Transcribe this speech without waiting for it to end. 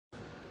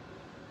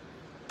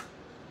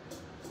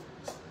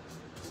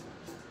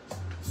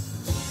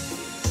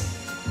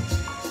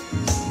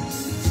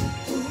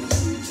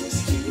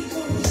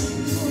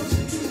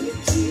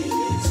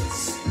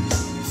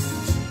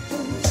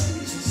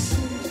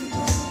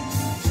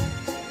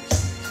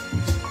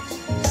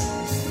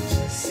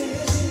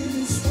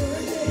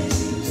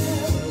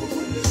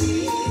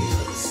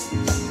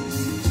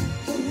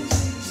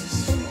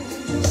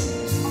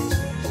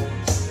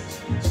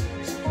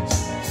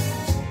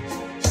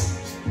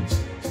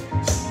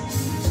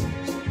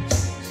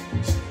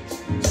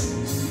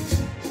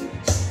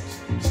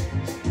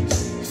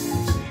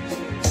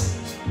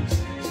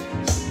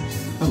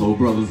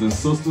brothers and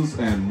sisters,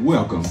 and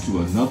welcome to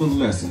another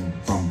lesson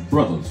from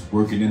Brothers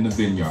Working in the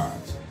Vineyard.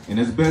 And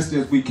as best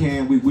as we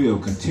can, we will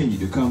continue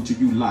to come to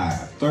you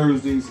live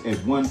Thursdays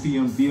at 1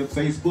 p.m. via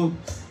Facebook,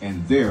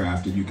 and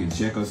thereafter you can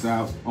check us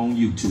out on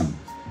YouTube.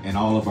 And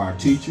all of our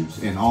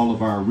teachers and all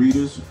of our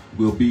readers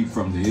will be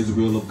from the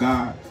Israel of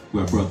God,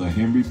 where Brother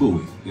Henry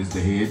Bowie is the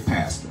head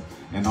pastor.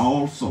 And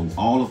also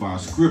all of our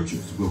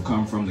scriptures will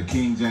come from the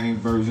King James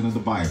Version of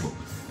the Bible.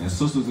 And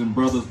sisters and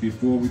brothers,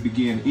 before we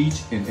begin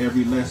each and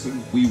every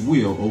lesson, we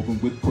will open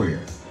with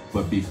prayer.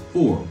 But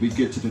before we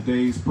get to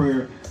today's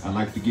prayer, I'd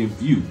like to give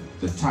you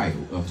the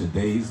title of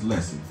today's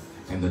lesson.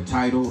 And the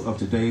title of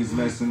today's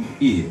lesson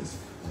is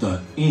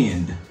The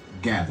End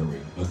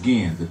Gathering.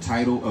 Again, the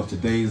title of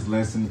today's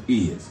lesson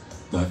is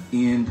The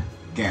End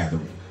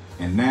Gathering.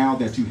 And now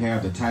that you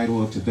have the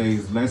title of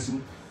today's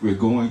lesson, we're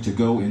going to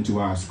go into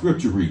our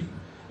scripture reading.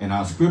 And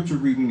our scripture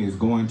reading is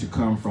going to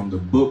come from the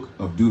book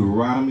of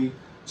Deuteronomy,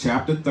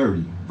 chapter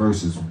 30,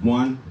 verses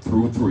 1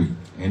 through 3.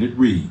 And it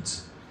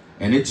reads,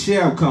 "And it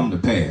shall come to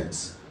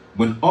pass,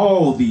 when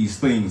all these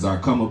things are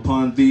come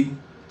upon thee,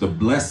 the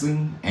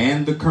blessing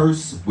and the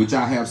curse which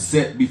I have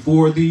set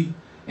before thee,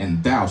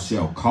 and thou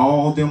shalt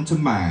call them to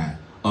mind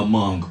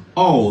among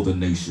all the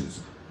nations,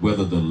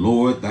 whither the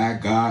Lord thy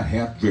God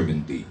hath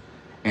driven thee,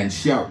 and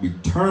shalt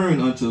return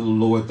unto the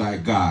Lord thy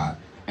God,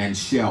 and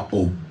shalt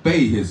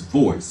obey his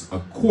voice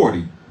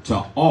according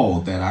to all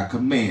that I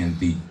command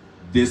thee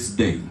this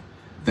day,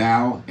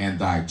 thou and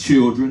thy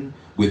children,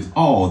 with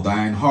all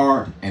thine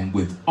heart and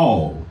with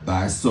all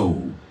thy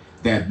soul,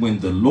 that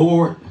then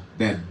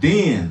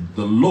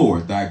the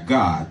Lord thy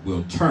God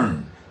will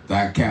turn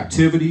thy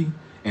captivity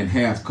and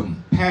have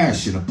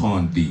compassion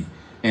upon thee,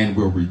 and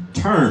will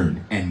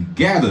return and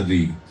gather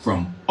thee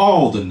from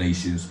all the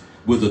nations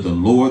whither the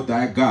Lord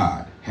thy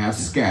God hath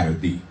scattered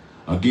thee."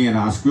 Again,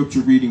 our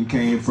scripture reading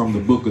came from the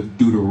book of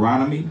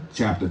Deuteronomy,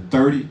 chapter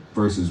 30,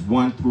 verses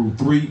 1 through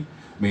 3.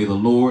 May the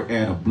Lord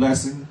add a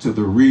blessing to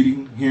the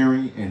reading,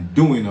 hearing, and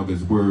doing of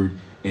his word.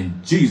 In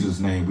Jesus'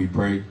 name we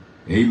pray.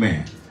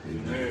 Amen.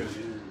 Amen.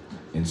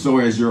 And so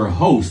as your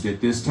host at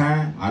this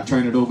time, I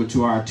turn it over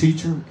to our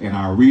teacher and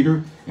our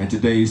reader. And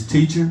today's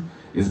teacher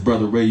is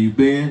Brother Ray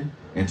Ben,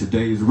 and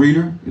today's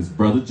reader is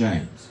Brother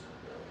James.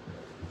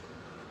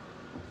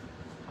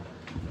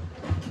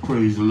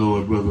 Praise the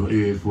Lord, Brother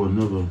Ed, for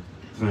another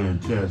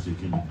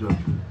fantastic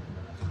introduction.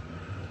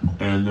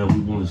 And we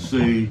want to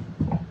say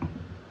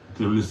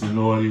to the listening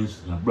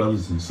audience, our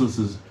brothers and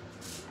sisters,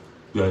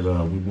 that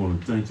we want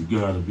to thank the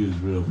God of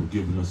Israel for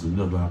giving us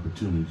another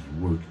opportunity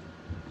to work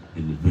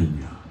in the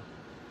vineyard.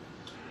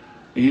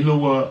 And you know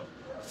what?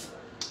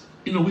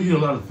 We hear a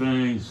lot of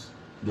things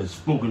that's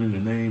spoken in the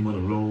name of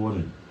the Lord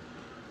and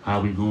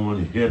how we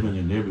going to heaven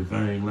and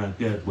everything like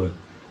that. But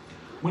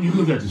when you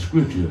look at the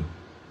scripture,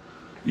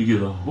 you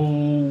get a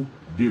whole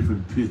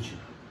different picture.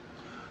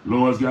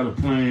 Lord's got a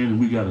plan, and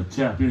we got to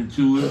tap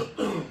into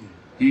it.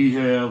 He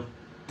have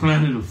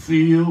planted a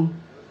field,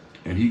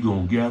 and he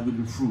going to gather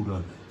the fruit of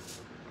it.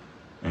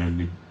 And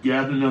the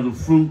gathering of the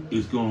fruit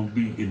is going to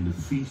be in the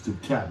Feast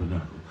of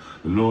Tabernacles.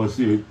 The Lord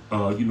said,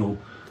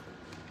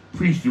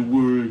 preach the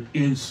word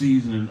in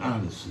season and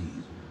out of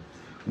season.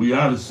 We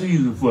out of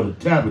season for the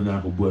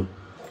tabernacle, but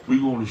we're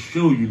going to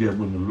show you that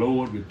when the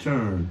Lord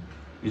returns,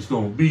 it's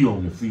going to be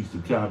on the Feast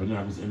of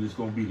Tabernacles, and it's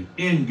going to be the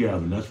end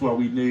gathering. That's why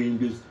we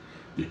named this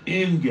the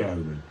end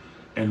gathering.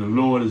 And the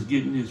Lord is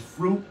getting his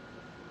fruit,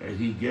 and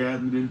he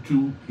gathered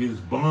into his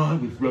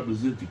bond, which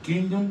represents the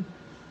kingdom,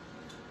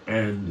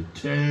 and the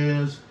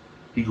tares,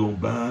 he going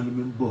to bind them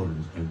in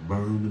burdens and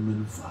burn them in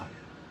the fire.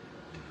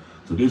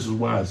 So this is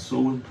why it's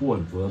so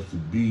important for us to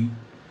be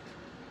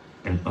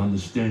and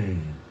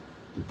understand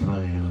the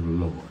plan of the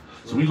Lord.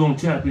 So we're going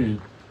to tap in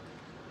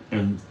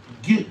and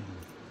get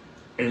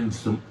and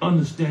some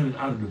understanding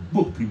out of the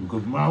book, people,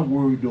 because my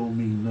word don't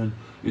mean nothing.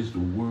 It's the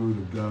word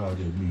of God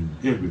that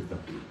means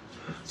everything.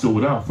 So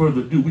without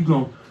further ado, we're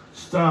going to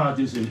start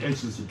this in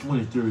Exodus, the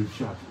 23rd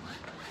chapter.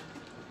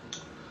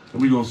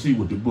 And we're going to see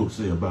what the book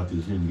say about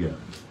this end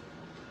gathering.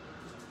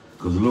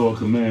 Because the Lord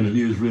commanded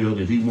Israel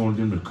that he wanted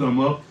them to come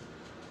up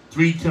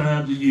 3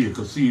 times a year.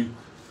 Because see,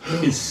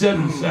 it's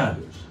 7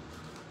 Sabbaths.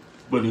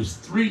 But it's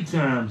 3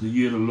 times a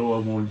year the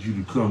Lord wants you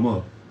to come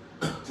up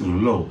to the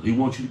Lord. He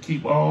wants you to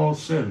keep all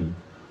 7,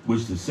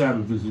 which the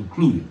Sabbath is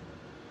included.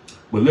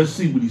 But let's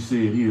see what he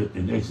said here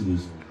in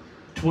Exodus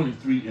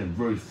 23 and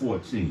verse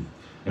 14.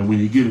 And when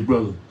you get it,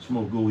 Brother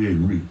Smoke, go ahead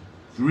and read.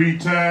 3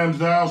 times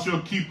thou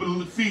shalt keep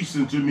a feast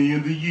unto me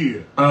in the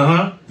year.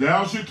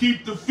 Thou shalt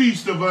keep the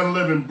feast of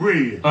unleavened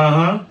bread.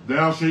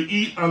 Thou shalt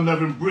eat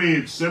unleavened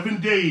bread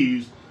 7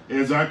 days,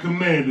 as I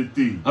commanded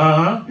thee.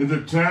 In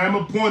the time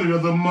appointed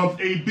of the month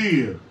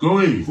Abib. Go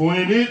ahead. For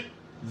in it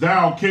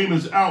thou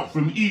camest out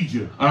from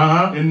Egypt,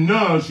 and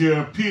none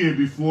shall appear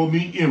before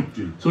me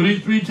empty. So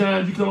these 3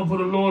 times you come for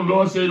the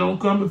Lord said don't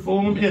come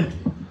before him empty.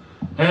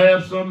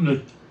 Have something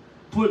to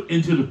put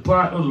into the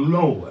pot of the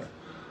Lord.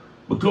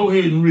 But go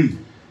ahead and read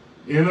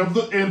it.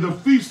 And the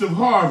feast of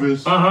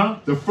harvest,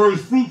 the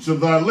first fruits of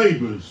thy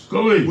labors,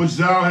 go ahead, which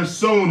thou hast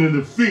sown in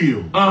the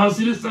field.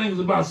 See, this thing is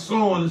about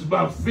sowing, it's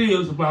about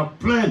field, it's about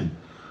planting,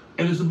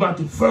 and it's about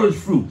the first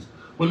fruits.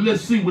 But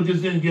let's see what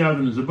this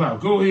ingathering is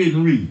about. Go ahead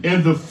and read.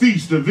 And the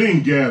feast of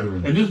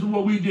ingathering. And this is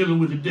what we're dealing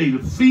with today,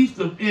 the feast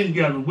of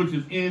ingathering, which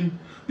is in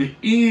the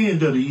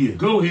end of the year.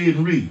 Go ahead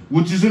and read.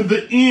 Which is in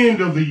the end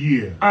of the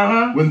year,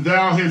 when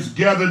thou hast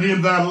gathered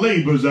in thy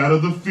labors out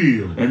of the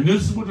field. And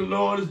this is what the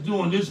Lord is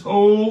doing, this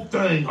whole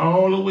thing,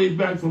 all the way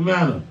back from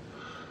Adam.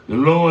 The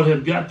Lord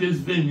has got this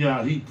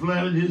vineyard. He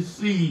planted his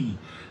seed.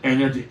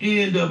 And at the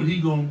end of it,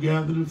 he's going to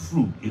gather the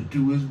fruit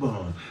into his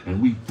barn.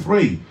 And we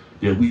pray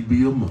that we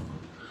be among them.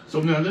 So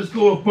now let's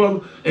go up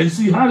further and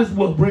see how this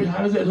work,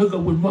 how does that hook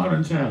up with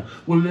modern time?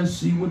 Well, let's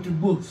see what the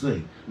book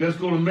say. Let's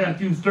go to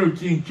Matthew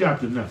 13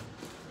 chapter now.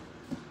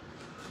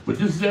 But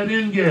this is that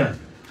ingathering.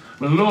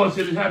 But the Lord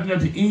said it happened at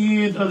the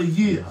end of the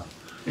year.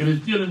 And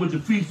it's dealing with the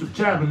Feast of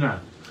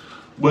Tabernacles.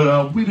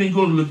 But we didn't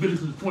go to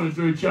Leviticus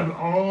 23rd chapter.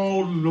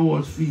 All the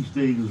Lord's feast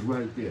days is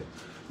right there.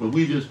 But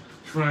we just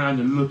trying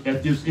to look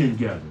at this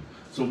ingathering.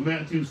 So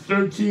Matthew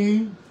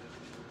 13,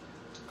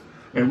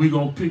 and we're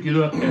going to pick it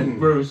up at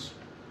verse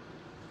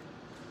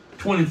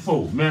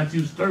 24.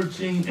 Matthew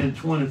 13 and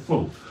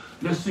 24.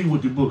 Let's see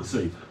what the book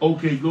say.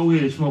 Okay, go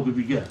ahead, Smoke, if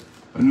you got it.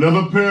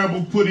 Another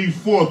parable put he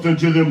forth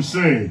unto them,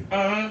 saying,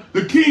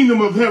 The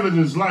kingdom of heaven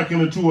is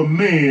likened unto a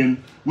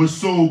man which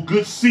sowed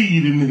good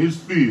seed in his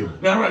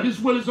field. Now, right, this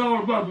is what it's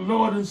all about. The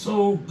Lord has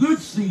sowed good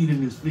seed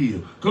in his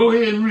field. Go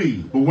ahead and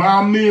read. But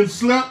while men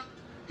slept,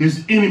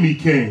 his enemy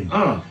came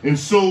and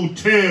sowed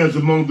tares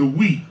among the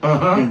wheat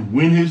and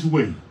went his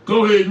way.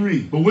 Go ahead and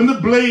read. But when the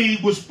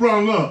blade was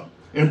sprung up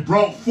and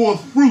brought forth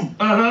fruit,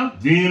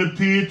 then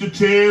appeared the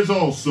tares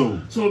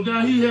also. So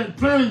now he had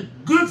planted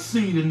good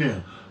seed in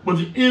there. But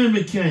the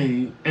enemy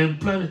came and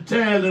planted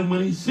tares, and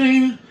when he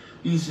seen it,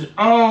 he said,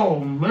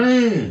 oh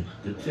man,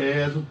 the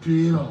tares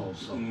appeared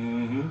also.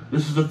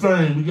 This is the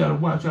thing, we got to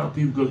watch out,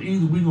 people, because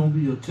either we're going to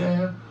be a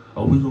tare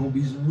or we're going to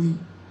be some wheat.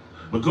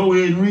 But go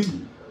ahead and read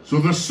it. So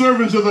the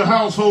servants of the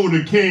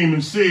householder came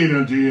and said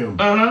unto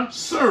him,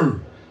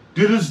 Sir,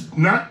 didst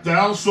not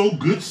thou sow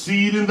good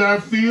seed in thy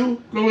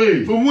field? Go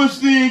ahead. From whence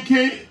then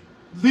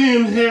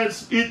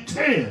hadst it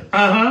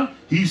tares?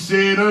 He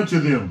said unto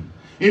them,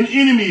 An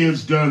enemy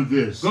has done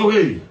this. Go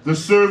ahead. The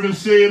servant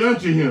said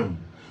unto him,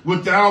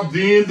 Wilt thou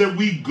then that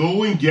we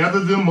go and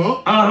gather them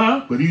up?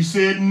 But he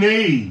said,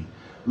 Nay,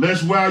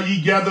 lest while ye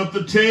gather up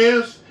the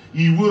tares,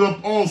 ye root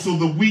up also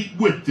the wheat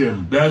with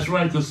them. That's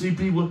right, because see,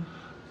 people,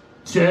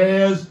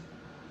 tares,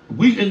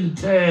 wheat and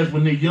the tares,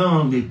 when they're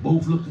young, they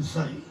both look the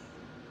same.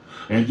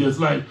 And just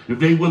like if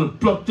they would have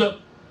plucked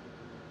up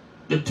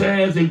the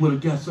tares, they would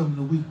have got some of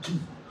the wheat too.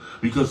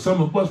 Because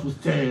some of us was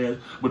tares,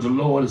 but the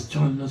Lord is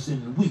turning us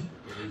into wheat.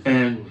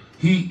 And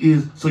he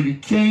is, so you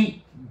can't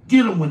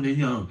get them when they're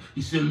young.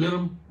 He said, let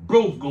them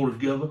both go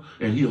together,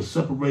 and he'll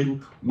separate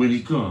them when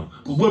he comes.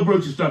 But what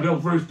verse you start? That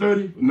was verse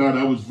 30? No,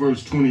 that was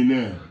verse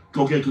 29.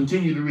 Okay,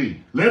 continue to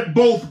read. Let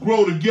both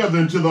grow together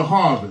into the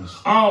harvest.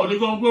 Oh, they're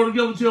going to grow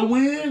together till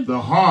when? The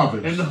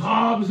harvest. And the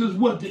harvest is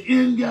what? The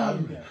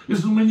ingathering. This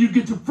is when you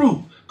get the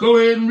fruit. Go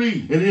ahead and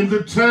read. And in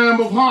the time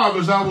of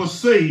harvest, I will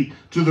say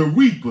to the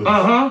reapers,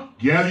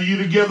 gather you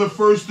together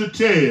first the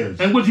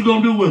tares. And what you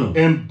going to do with them?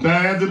 And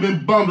bind them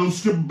in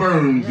bundles to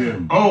burn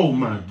them. Oh,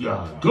 my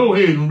God. Go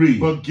ahead and read.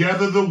 But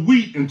gather the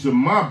wheat into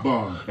my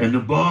barn. And the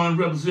barn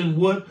represents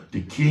what?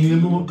 The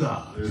kingdom of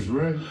God. That's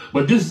right.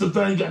 But this is the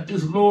thing,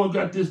 Lord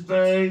got this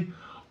thing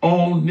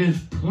on this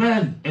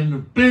planet and the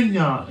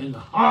vineyard and the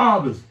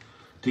harvest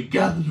to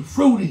gather the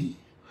fruit in.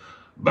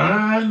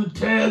 Bind the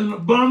tares in a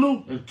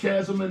bundle and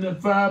cast them in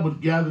that fire, but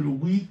gather the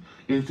wheat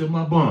into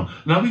my barn.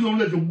 Now we're going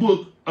to let the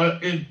book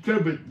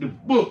interpret the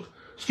book.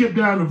 Skip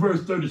down to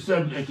verse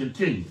 37 and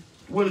continue.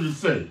 What did it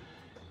say?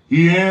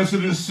 He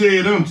answered and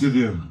said unto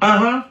them,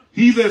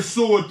 He that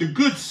soweth the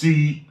good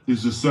seed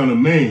is the Son of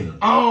Man.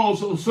 Oh,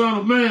 so Son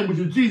of Man, which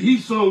is Jesus, he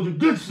sowed the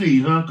good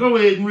seed, huh? Go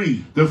ahead and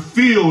read. The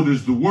field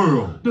is the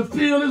world. The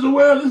field is the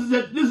world.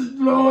 This is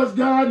Lord's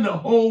God and the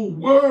whole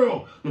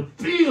world. The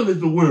field is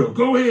the world.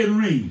 Go ahead and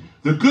read.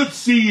 The good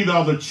seed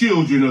are the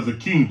children of the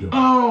kingdom.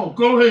 Oh,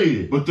 go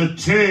ahead. But the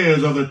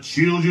tares are the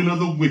children of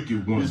the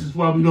wicked one. This is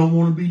why we don't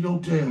want to be no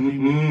tare,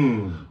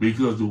 people.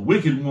 Because the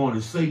wicked one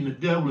is Satan the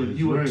devil, and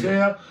you a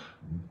tare,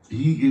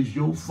 he is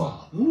your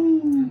father.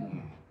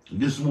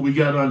 This is what we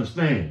got to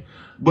understand.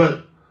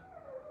 But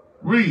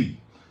read.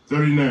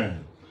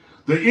 39.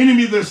 The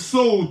enemy that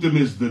sowed them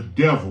is the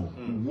devil.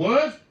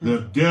 What?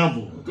 The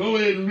devil. Go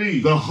ahead and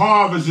read. The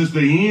harvest is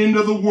the end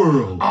of the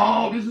world.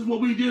 Oh, this is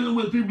what we're dealing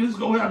with, people. This is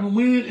going to happen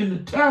when? In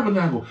the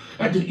tabernacle,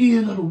 at the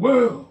end of the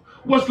world.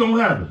 What's going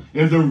to happen?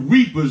 And the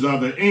reapers are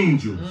the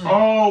angels.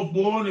 Oh,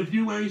 boy, and if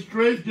you ain't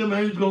straight, them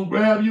angels going to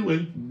grab you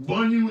and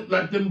burn you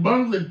like them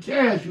bundles and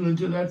cast you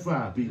into that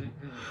fire, people.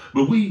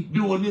 But we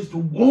doing this to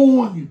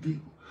warn you,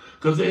 people,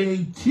 because they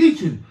ain't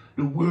teaching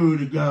the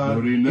word of God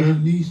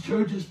in these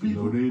churches,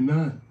 people. No, they're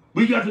not.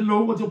 We got to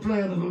know what the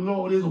plan of the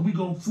Lord is, and we're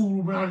going to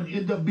fool around and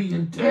end up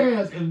being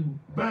tares and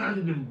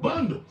binded in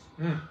bundles.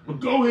 But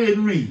go ahead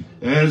and read.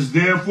 As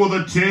therefore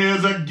the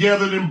tares are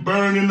gathered and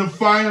burned in the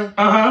fire,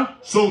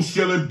 so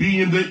shall it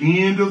be in the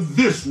end of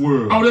this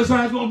world. Oh, that's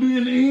how it's going to be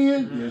in the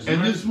end? Yes,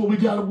 and right. This is what we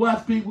got to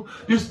watch, people.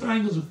 This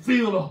thing is to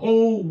fill the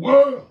whole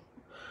world.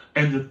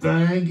 And the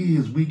thing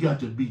is, we got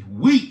to be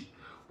wheat.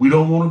 We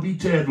don't want to be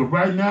tares. But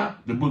right now,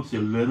 the book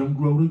said, let them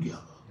grow together.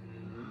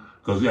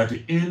 Because at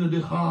the end of the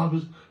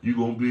harvest, you're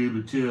going to be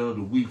able to tell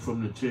the wheat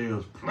from the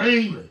tares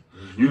plainly.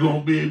 You're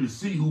going to be able to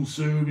see who's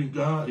serving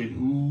God and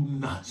who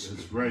not.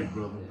 That's right,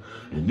 brother.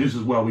 And this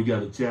is why we got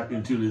to tap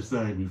into this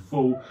thing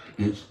before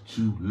it's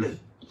too late.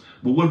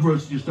 But what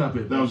verse did you stop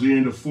at? That was the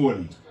end of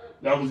 40.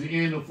 That was the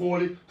end of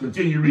 40.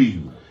 Continue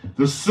reading.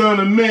 The Son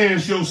of Man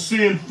shall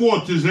send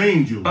forth his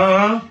angels,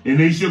 and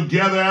they shall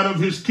gather out of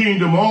his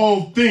kingdom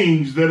all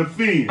things that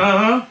offend,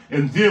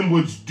 and them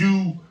which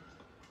do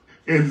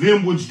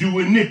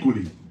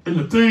iniquity. And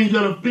the things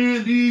that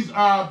offend, these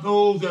are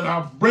those that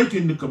are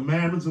breaking the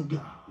commandments of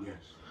God. Yes.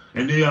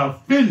 And they are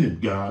offending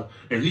God,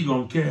 and he's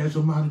going to cast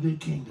them out of their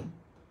kingdom.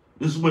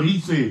 This is what he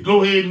said.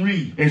 Go ahead and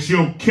read. And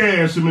shall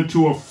cast him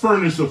into a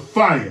furnace of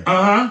fire.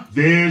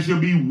 There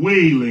shall be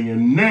wailing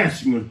and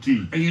gnashing of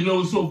teeth. And you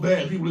know it's so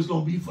bad, people, it's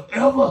going to be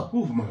forever.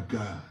 Oh, my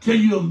God. Can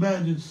you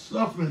imagine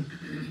suffering,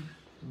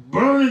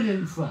 burning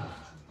in fire?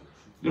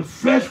 The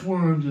flesh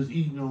worms is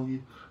eating on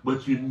you,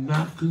 but you're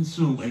not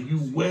consumed. And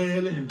you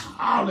wailing and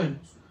hollering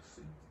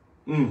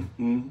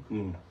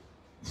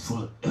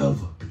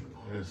forever, people.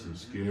 That's a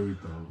scary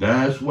thought.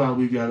 That's why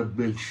we got to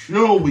make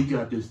sure we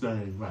got this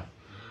thing right.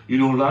 You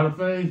know, a lot of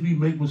things, we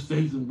make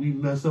mistakes and we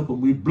mess up and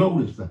we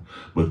blow this thing.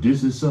 But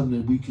this is something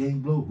that we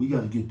can't blow. We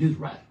got to get this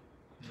right.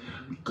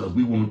 Because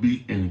we want to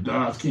be in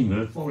God's kingdom.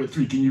 That's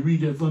 43. Can you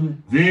read that for me?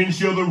 Then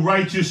shall the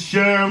righteous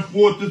shine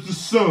forth as the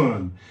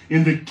sun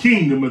in the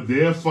kingdom of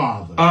their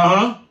Father.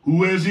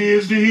 Who has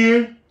ears to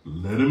hear,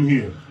 let him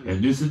hear.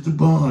 And this is the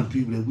bond,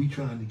 people, that we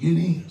trying to get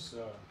in.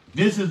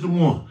 This is the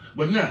one.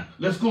 But now,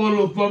 let's go a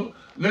little further.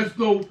 Let's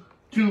go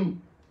to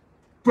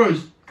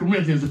 1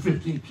 Corinthians, the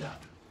 15th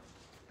chapter.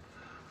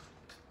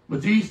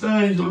 But these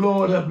things the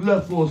Lord have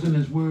left for us in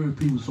his word,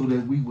 people, so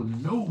that we will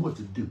know what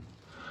to do.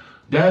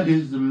 That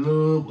is the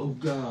love of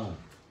God.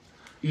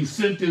 He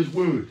sent his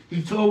word.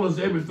 He told us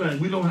everything.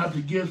 We don't have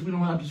to guess. We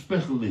don't have to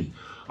speculate.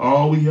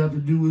 All we have to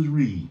do is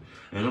read.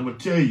 And I'm going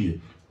to tell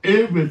you,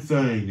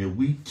 everything that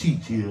we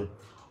teach here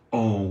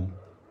on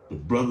the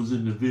Brothers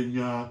in the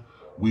Vineyard,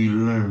 we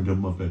learned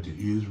them up at the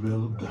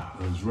Israel of God.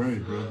 That's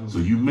right, brother. So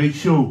you make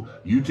sure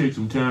you take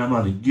some time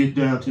out and get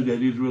down to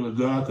that Israel of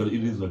God, because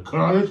it is a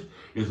college,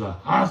 it's a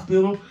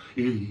hospital,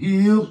 it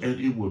heals, and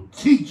it will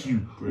teach you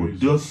what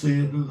thus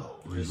said the Lord.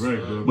 That's right,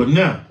 brother. But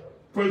now,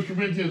 1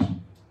 Corinthians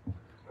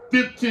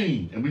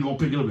 15, and we're going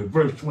to pick it up at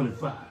verse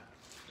 25.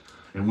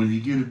 And when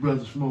you get it,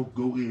 Brother Smoke,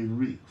 go ahead and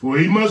read. For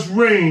he must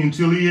reign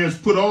till he has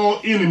put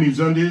all enemies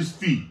under his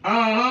feet.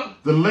 The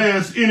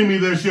last enemy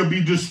that shall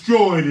be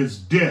destroyed is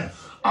death.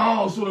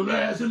 Oh, so the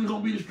last enemy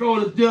going to be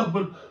destroyed is death.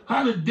 But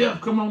how did death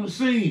come on the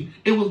scene?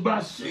 It was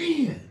by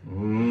sin.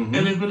 And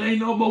if it ain't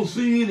no more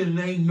sin, it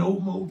ain't no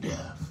more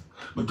death.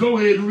 But go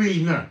ahead and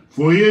read now.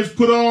 For he has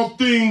put all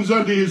things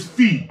under his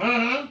feet.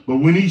 But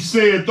when he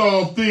saith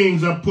all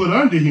things are put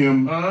under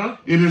him,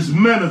 it is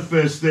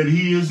manifest that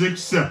he is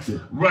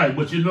accepted. Right,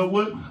 but you know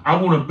what?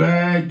 I want to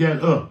bag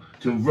that up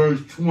to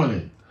verse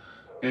 20.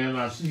 And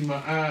I see my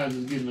eyes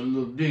is getting a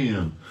little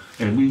dim.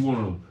 And we want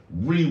to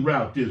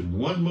reroute this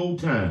one more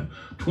time.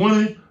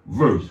 20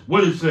 verse.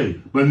 What did it say?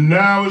 But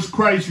now is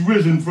Christ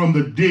risen from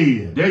the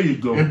dead. There you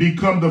go. And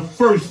become the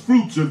first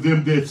fruits of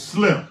them that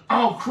slept.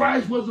 Oh,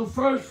 Christ was the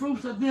first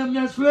fruits of them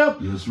that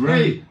slept? That's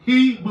right. Hey,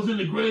 he was in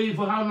the grave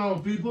for how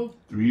long, people?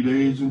 3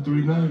 days and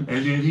 3 nights.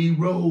 And then he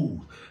rose.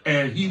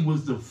 And he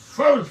was the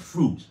first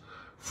fruits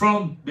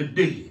from the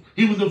dead.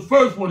 He was the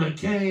first one that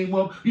came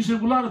up. You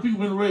said, well, a lot of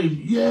people been raised.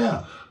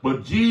 Yeah,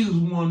 but Jesus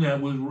was one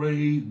that was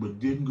raised but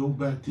didn't go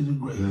back to the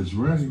grave. That's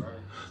right.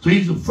 So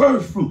he's the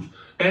first fruits.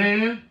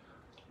 And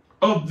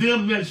of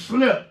them that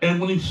slept. And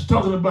when he's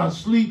talking about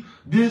sleep,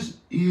 this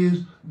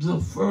is the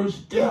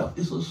first death.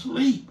 It's a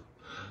sleep.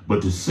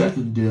 But the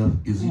second death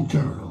is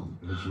eternal.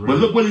 That's right. But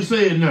look what he's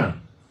saying now.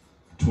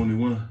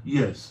 21.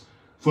 Yes.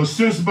 For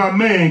since by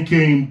man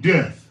came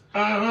death,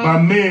 by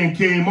man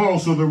came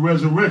also the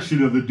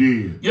resurrection of the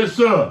dead. Yes,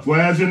 sir. For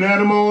as in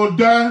Adam all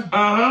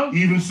die,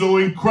 even so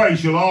in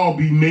Christ shall all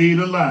be made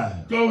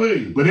alive. Go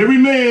ahead. But every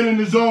man in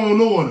his own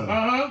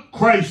order.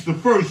 Christ the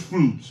first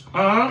fruits.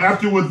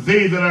 Afterward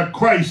they that are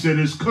Christ that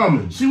is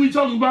coming. See, we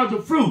talking about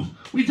the fruits.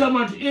 We talking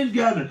about the end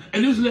gathering.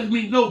 And this lets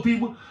me know,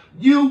 people,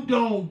 you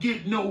don't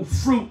get no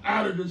fruit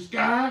out of the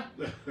sky.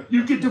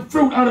 You get the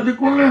fruit out of the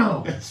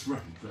ground. That's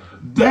right.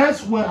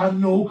 That's where I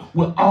know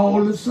where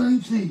all the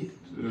saints is.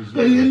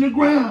 They're in the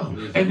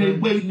ground. And they're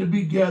waiting to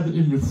be gathered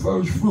in the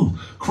first fruit.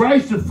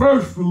 Christ the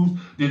first fruit,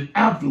 then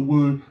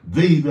afterward,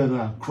 they that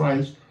are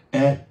Christ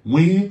at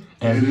when?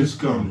 At his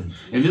coming.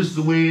 And this is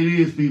the way it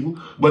is, people.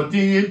 But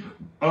then,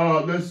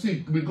 let's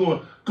see, we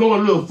go a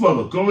little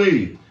further. Go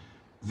ahead.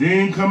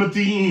 Then cometh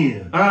the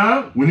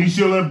end, when he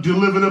shall have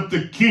delivered up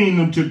the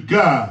kingdom to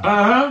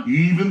God,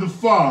 even the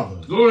Father,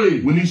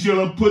 when he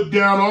shall have put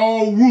down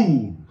all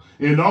rule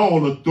and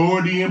all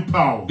authority and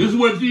power. This is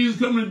what Jesus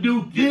is coming to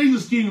do.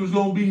 Jesus' kingdom is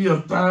going to be here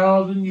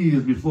 1,000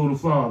 years before the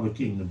Father's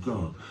kingdom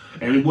comes.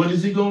 And what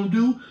is he going to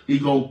do?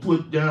 He's going to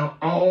put down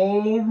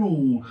all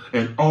rule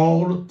and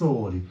all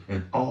authority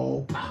and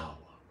all power.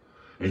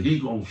 And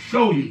he's going to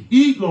show you,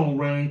 he's going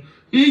to reign.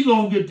 He's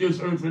going to get this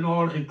earth in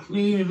order and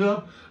clean it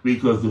up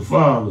because the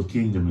Father's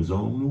kingdom is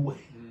on the way.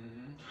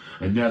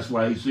 And that's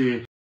why he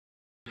said,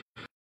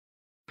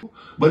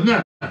 but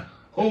now,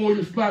 hold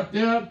your spot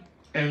there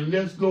and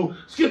let's go.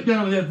 Skip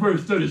down to that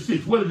verse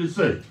 36. What did it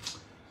say?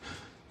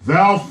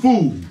 Thou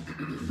fool,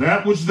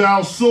 that which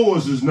thou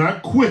sowest is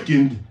not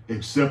quickened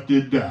except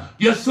it die.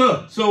 Yes,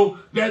 sir. So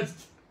that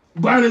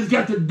body's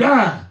got to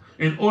die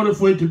in order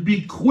for it to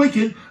be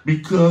quickened,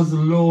 because the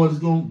Lord is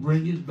going to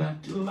bring it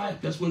back to life.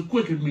 That's what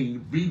quicken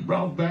means, to be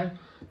brought back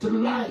to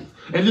life.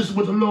 And this is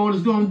what the Lord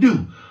is going to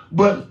do.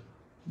 But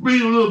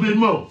read a little bit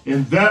more.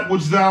 And that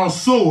which thou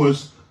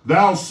sowest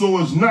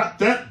not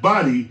that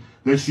body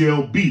that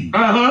shall be,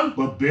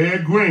 but bear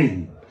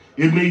grain.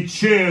 It may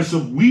chance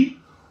of wheat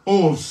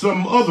or of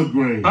some other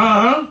grain.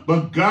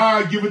 But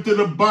God giveth to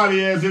the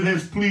body as it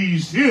has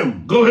pleased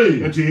him. Go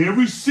ahead. And to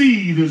every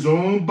seed his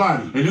own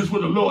body. And this is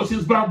what the Lord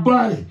says about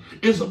body.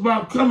 It's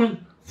about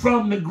coming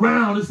from the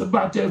ground. It's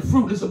about that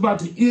fruit. It's about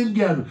the end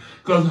gathering.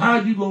 Because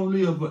how you going to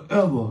live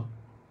forever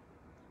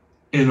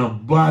in a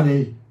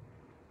body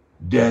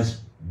that's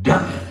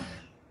dying?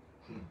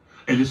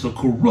 And it's a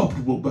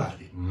corruptible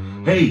body.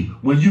 Hey,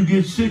 when you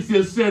get 60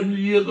 or 70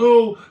 years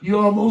old,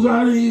 you're almost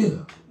out of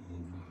here.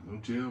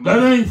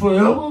 That ain't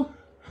forever.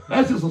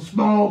 That's just a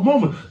small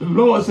moment. The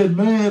Lord said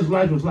man's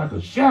life is like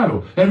a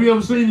shadow. Have you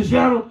ever seen the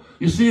shadow?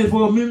 You see it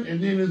for a minute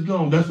and then it's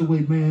gone. That's the way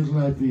man's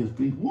life is,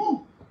 people.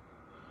 Woo.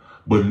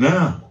 But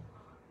now,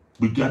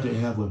 we got to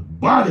have a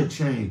body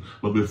change.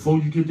 But before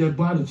you get that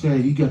body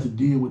change, you got to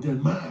deal with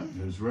that mind.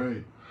 That's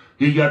right.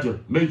 He got to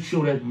make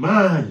sure that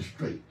mind is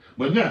straight.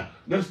 But now,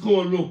 let's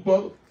go a little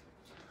further.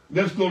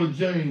 Let's go to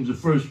James, the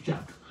first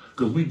chapter.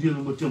 Because we're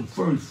dealing with them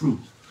first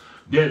fruits.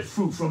 That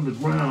fruit from the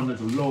ground that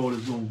the Lord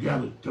is going to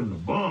gather from the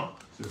barn.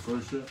 The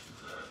first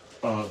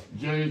chapter?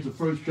 James, the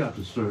first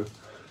chapter, sir.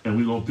 And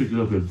we're going to pick it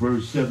up at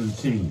verse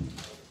 17.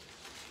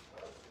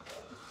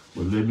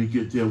 But let me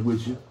get there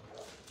with you.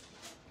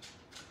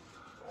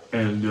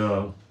 And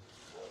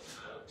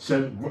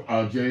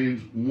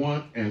James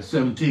 1 and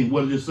 17.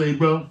 What did it say,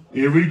 bro?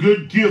 Every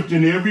good gift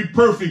and every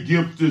perfect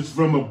gift is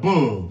from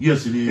above.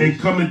 Yes, it is. And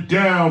coming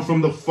down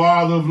from the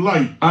Father of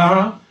light.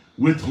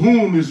 With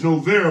whom is no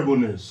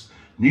variableness,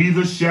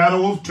 neither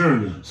shadow of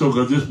turning. So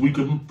because this, we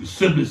can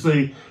simply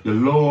say the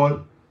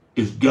Lord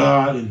is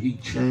God and he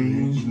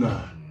changed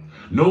not.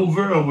 No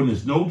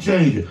variableness, no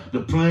change.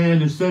 The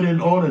plan is set in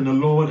order and the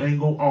Lord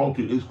ain't going to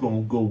alter it. It's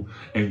going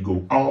to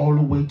go all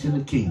the way to the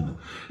kingdom.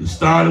 It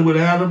started with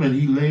Adam and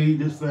he laid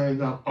this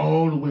thing out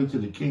all the way to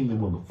the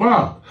kingdom of the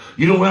Father.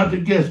 You don't have to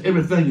guess.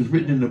 Everything is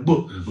written in the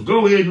book. But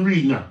go ahead and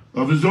read now.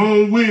 Of his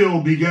own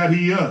will begat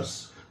he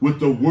us with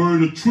the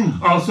word of truth.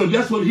 So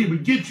that's what he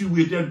would get you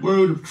with, that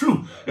word of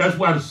truth. That's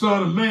why the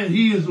Son of Man,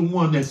 he is the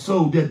one that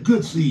sowed that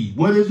good seed.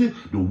 What is it?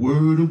 The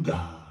word of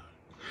God.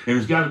 And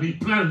it's got to be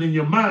planted in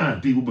your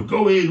mind, people. But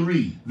go ahead and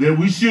read. That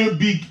we should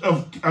be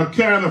a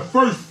kind of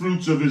first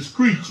fruits of his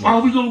creature.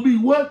 Are we going to be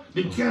what?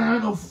 The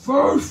kind of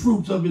first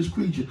fruits of his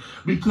creature.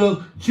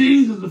 Because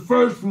Jesus is the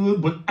first fruit,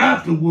 but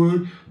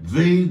afterward,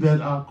 they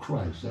that are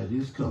Christ, that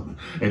is coming.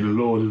 And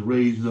the Lord is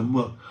raising them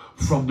up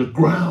from the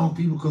ground,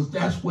 people, because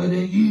that's where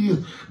they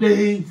is.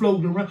 They ain't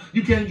floating around.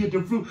 You can't get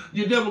the fruit.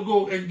 You never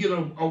go and get a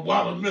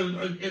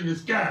watermelon in the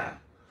sky.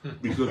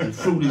 Because the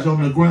fruit is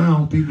on the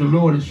ground, people. The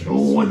Lord is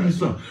showing you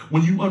something.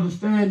 When you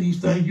understand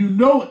these things, you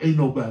know ain't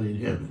nobody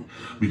in heaven.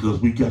 Because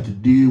we got to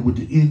deal with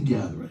the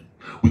ingathering.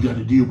 We got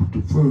to deal with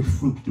the first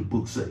fruits, the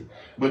book say.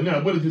 But now,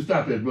 what did you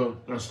stop at, bro?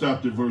 I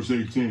stopped at verse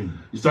 18.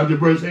 You stopped at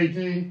verse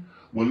 18?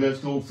 Well, let's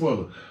go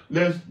further.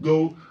 Let's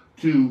go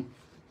to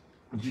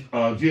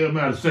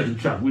Jeremiah, the second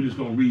chapter. We're just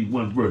going to read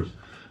one verse.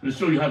 Let's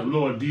show you how the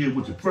Lord deals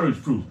with the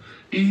first fruits.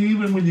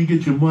 Even when you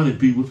get your money,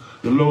 people,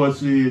 the Lord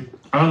said,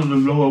 honor the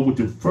Lord with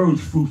the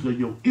first fruits of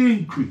your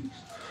increase.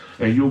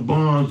 And your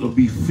barns will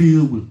be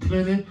filled with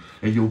plenty,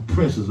 and your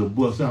presses will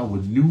bust out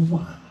with new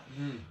wine.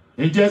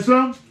 Ain't that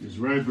something? That's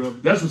right, brother.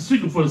 That's a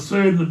secret for the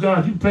servant of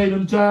God. You pay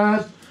them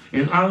tithes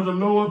and honor the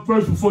Lord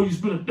first before you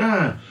spend a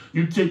dime.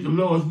 You take the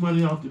Lord's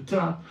money off the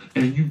top,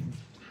 and you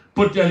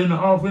put that in the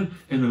offering,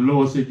 and the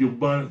Lord said your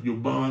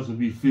barns will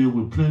be filled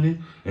with plenty,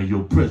 and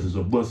your presses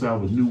will bust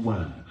out with new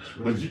wine.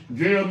 Right. But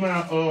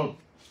Jeremiah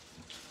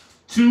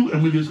 2,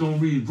 and we're just going to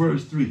read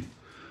verse 3.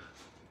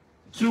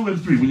 2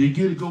 and 3. When you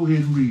get it, go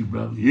ahead and read,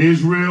 brother.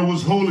 Israel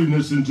was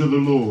holiness unto the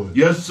Lord.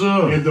 Yes,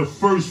 sir. And the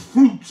first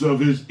fruits of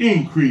his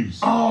increase.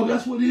 Oh,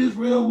 that's what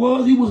Israel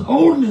was. He was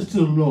holiness to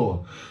the Lord.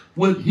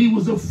 when he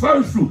was the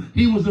first fruit.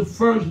 He was the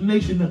first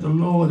nation that the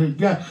Lord had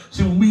got.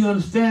 See, when we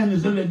understand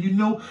this, and let you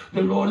know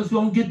the Lord is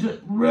going to get the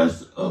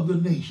rest of the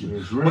nation.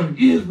 That's right. But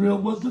Israel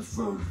was the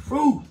first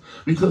fruit,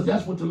 because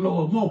that's what the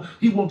Lord wants.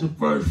 He wants the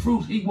first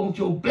fruits. He wants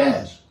your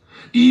best.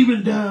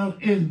 Even down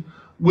in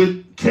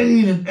with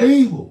Cain and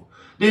Abel,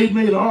 they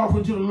made an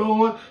offering to the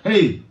Lord.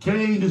 Hey,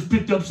 Cain just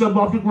picked up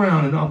something off the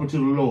ground and offered to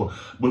the Lord.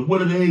 But what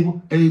did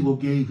Abel? Abel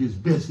gave his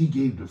best. He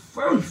gave the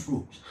first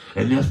fruits.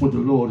 And that's what the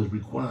Lord is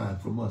required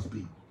from us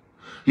people.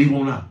 He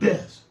wants our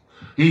best.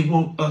 He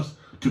wants us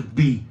to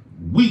be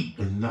wheat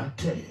and not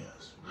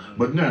tares.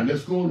 But now,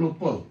 let's go a little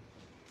further.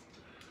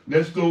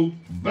 Let's go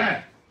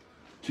back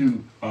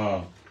to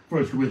 1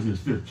 Corinthians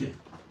 15.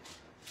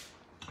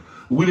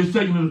 We're just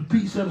taking a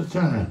piece at a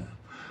time.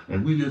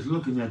 And we're just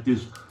looking at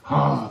this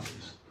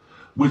harvest,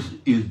 which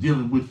is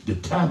dealing with the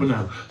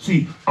tabernacle.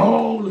 See,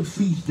 all the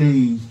feast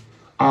days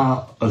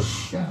are a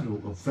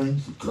shadow of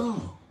things to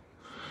come.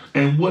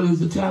 And what is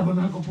the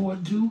tabernacle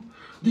pointing to?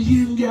 The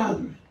hidden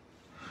gathering.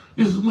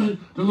 This is when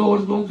the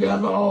Lord is going to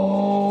gather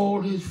all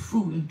his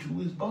fruit into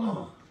his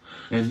barn.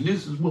 And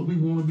this is what we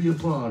want to be a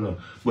part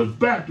of. But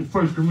back to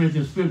 1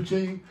 Corinthians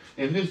 15,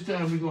 and this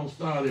time we're going to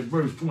start at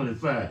verse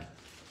 25.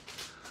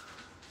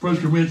 1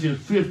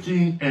 Corinthians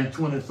 15 and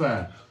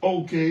 25.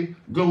 Okay,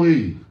 go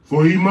ahead.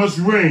 For he must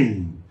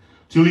reign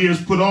till he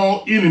has put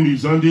all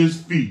enemies under his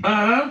feet.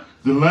 The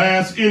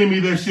last enemy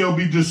that shall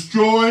be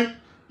destroyed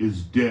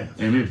is death.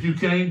 And if you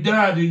can't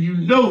die, then you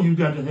know you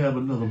got to have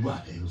another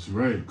body. That's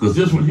right. Because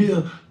this one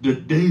here, the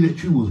day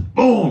that you was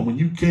born, when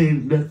you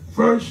came, that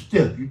first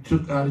step you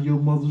took out of your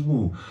mother's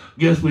womb,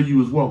 guess where you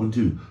was walking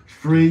to?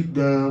 Straight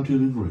down to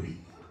the grave.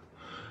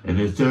 And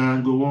as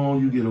time go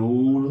on, you get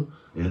older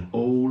and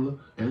older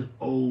and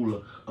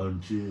older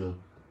until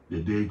the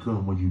day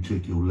come when you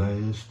take your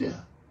last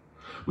step.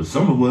 But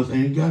some of us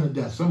ain't got to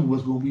die. Some of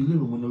us going to be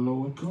living when the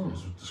Lord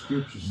comes. That's what the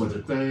scriptures say. But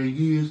the thing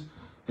is,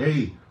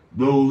 hey,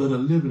 those that are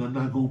living are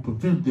not going to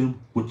prevent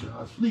them which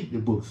are asleep, the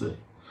book say.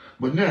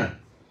 But now,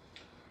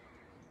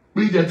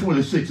 read that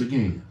 26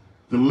 again.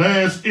 The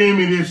last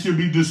enemy that shall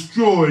be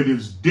destroyed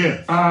is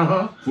death.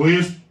 For he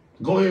has,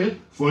 go ahead.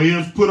 For he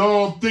has put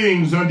all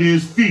things under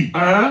his feet.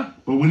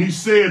 But when he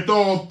saith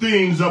all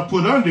things are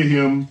put under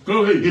him,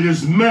 go ahead. It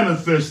is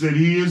manifest that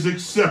he is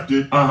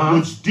accepted,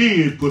 which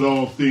did put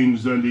all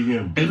things under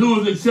him. And who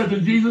is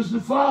accepting? Jesus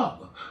the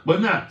Father. But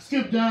now,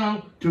 skip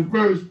down to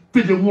verse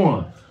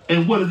 51.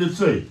 And what did it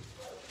say?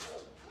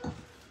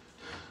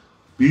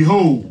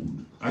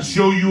 Behold, I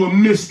show you a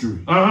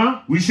mystery.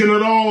 We shall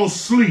not all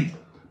sleep,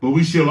 but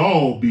we shall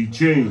all be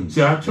changed.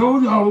 See, I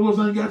told you all of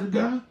us ain't got to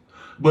die,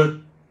 but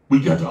we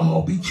got to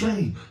all be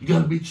changed. You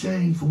got to be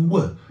changed from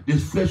what?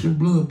 This flesh and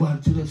blood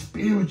body to that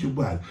spiritual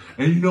body.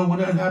 And you know when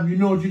that happens, you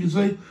know what you can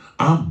say?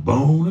 I'm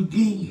born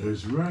again.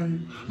 That's right.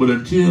 But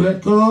until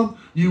that comes,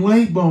 you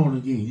ain't born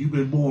again. You've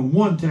been born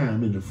one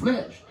time in the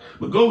flesh.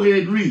 But go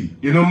ahead and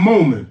read. In a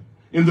moment,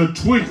 in the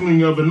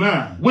twinkling of an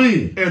eye.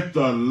 When? At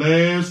the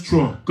last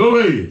trump. Go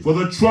ahead. For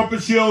the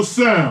trumpet shall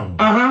sound.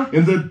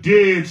 And the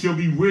dead shall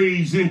be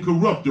raised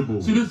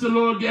incorruptible. See, this is the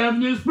Lord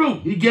gathering his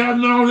fruit. He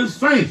gathering all his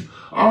saints.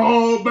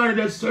 All back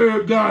that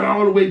served God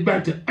all the way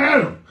back to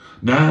Adam.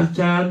 Now it's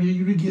time for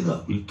you to get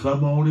up and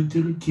come on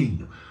into the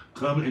kingdom.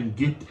 Come and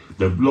get,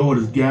 the Lord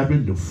is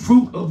gathering the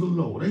fruit of the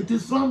Lord. Ain't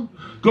this something?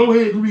 Go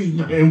ahead and read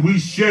now. And we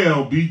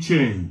shall be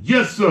changed.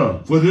 Yes,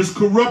 sir. For this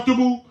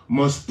corruptible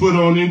must put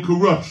on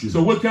incorruption.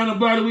 So what kind of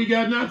body we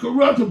got now?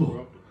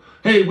 Corruptible.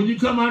 Hey, when you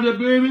come out of that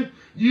baby,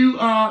 you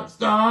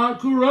start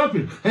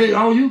corrupting. Hey,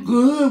 are you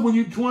good when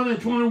you're 20,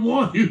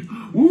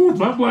 21?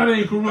 My body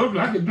ain't corrupt.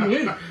 I can do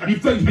it. You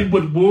think,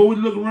 but boy, when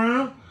you look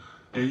around,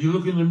 and you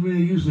look in the mirror,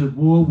 you say,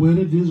 boy, where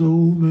did this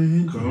old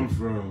man come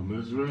from?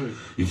 That's right.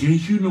 You can't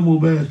shoot no more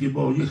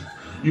basketball.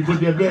 You put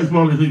that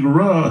basketball in the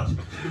garage.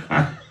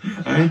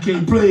 I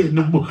can't play it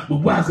no more. But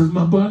why? Because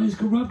my body's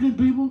corrupted,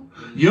 people.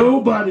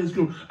 Your body's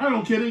corrupted. I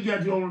don't care. They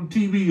got you on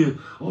TV and,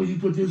 oh, you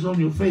put this on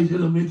your face,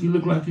 it'll make you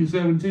look like you're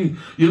 17.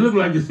 You look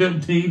like you're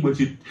 17, but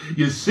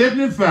you're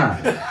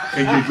 75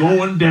 and you're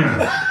going down.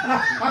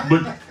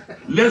 But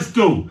let's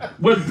go.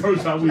 What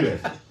verse are we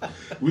at?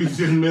 We're in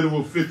the middle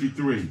of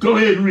 53. Go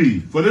ahead and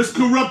read. For this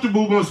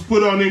corruptible must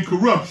put on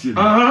incorruption,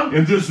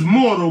 and this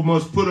mortal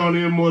must put on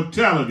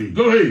immortality.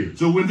 Go ahead.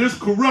 So when this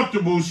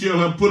corruptible shall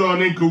have put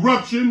on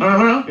incorruption,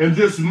 and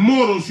this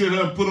mortal shall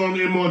have put on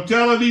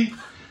immortality,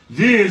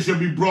 then shall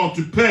be brought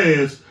to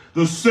pass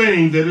the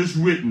saying that is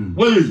written.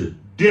 What is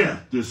it?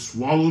 Death is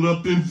swallowed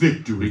up in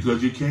victory.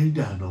 Because you can't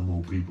die no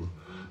more, people.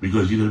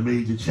 Because you done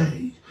made the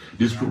change.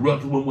 This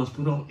corruptible must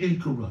put on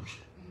incorruption.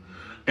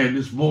 And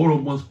this mortal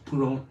must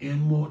put on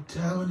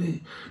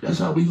immortality. That's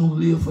how we're going to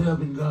live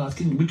forever in God's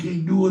kingdom. We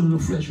can't do it in a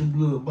flesh and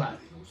blood body.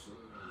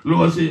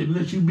 Lord said,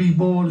 unless you be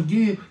born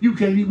again, you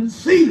can't even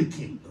see the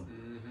kingdom.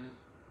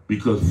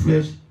 Because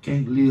flesh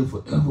can't live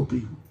forever,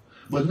 people.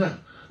 But now,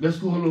 let's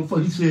go a little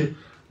further. He said,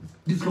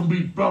 it's going to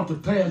be brought to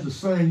pass the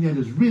saying that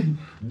is written,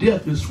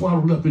 death is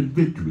swallowed up in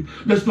victory.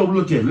 Let's go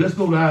look at it. Let's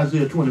go to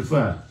Isaiah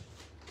 25.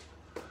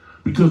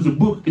 Because the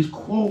book is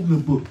quoting the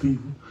book,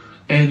 people.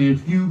 And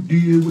if you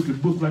deal with the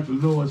book like the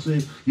Lord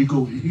said, you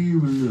go here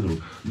a little,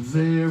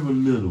 there a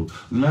little,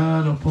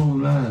 line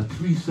upon line,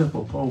 precept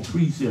upon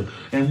precept.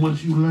 And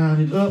once you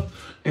line it up,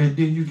 and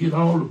then you get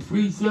all the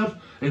precepts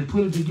and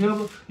put it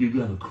together, you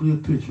got a clear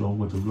picture on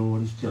what the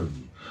Lord is telling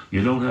you.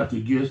 You don't have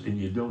to guess and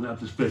you don't have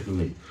to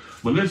speculate.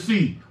 But let's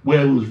see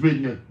where it was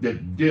written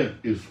that death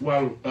is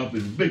swallowed up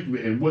in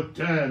victory, and what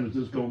time is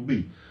this going to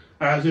be.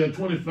 Isaiah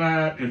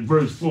 25 and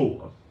verse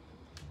 4.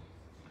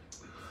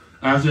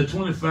 Isaiah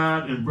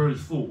 25 and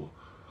verse 4.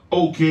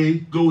 Okay,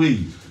 go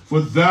ahead.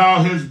 For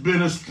thou hast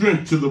been a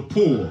strength to the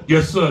poor.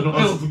 Yes, sir. Don't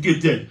ever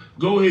forget that.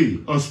 Go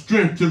ahead. A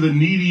strength to the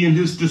needy in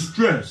his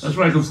distress. That's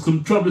right, because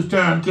some troublous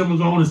time comes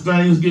on and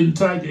things getting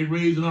tight. They're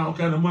raising all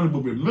kind of money.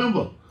 But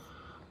remember,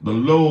 the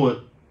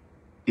Lord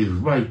is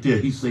right there.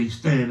 He says,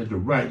 stand at the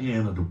right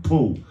hand of the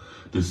poor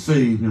to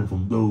save him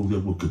from those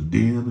that will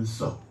condemn his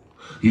soul.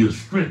 He is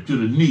strength to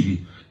the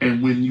needy,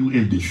 and when you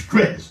in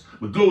distress.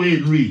 But go ahead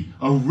and read.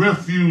 A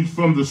refuge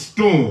from the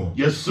storm.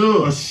 Yes,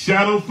 sir. A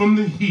shadow from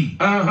the heat.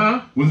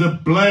 Uh-huh. When the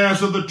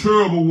blast of the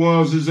terrible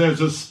ones is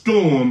as a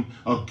storm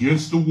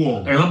against the wall.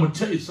 And I'm going to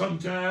tell you,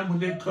 sometime when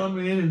they come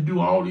in and do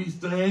all these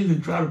things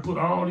and try to put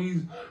all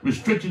these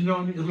restrictions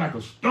on you, it's like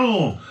a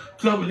storm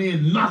coming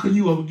in, knocking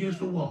you up against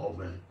the wall,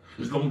 man.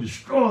 It's going to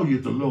destroy you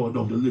if the Lord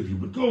don't deliver you.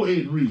 But go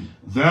ahead and read.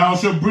 Thou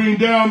shalt bring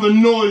down the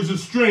noise of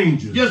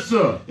strangers. Yes,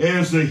 sir.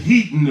 As the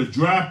heat in the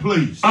dry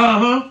place.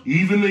 Uh-huh.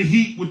 Even the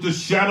heat with the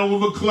shadow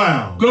of a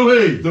cloud. Go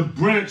ahead. The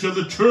branch of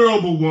the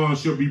terrible one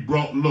shall be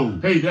brought low.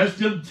 Hey, that's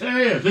them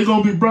tares. They're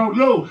going to be brought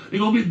low. They're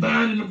going to be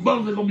bound in the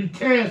bones. They're going to be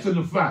cast in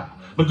the fire.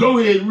 But go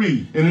ahead and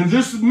read. And in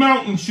this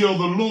mountain shall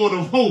the Lord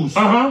of hosts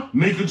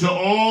make unto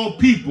all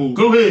people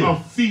a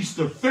feast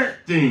of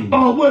fat things.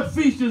 Oh, what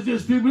feast is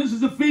this, people? This is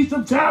the Feast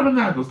of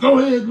Tabernacles. Go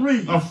ahead and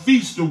read. A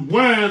feast of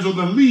wines of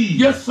the leaves.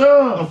 Yes,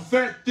 sir. Of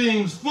fat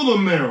things full of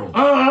marrow.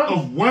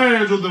 Of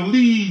wines of the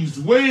leaves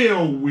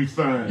well we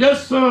find.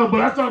 Yes, sir.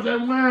 But I thought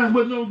that wine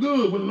wasn't no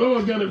good. But the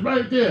Lord got it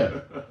right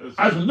there.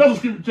 That's another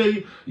scripture tell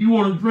you, you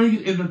want to drink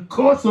it in the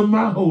courts of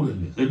my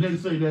holiness. And they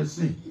say that's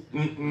sin.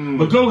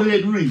 But go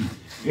ahead and read.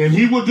 And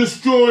he will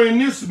destroy in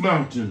this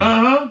mountain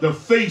the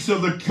face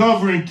of the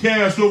covering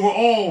cast over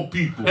all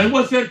people. And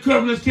what's that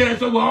covering that's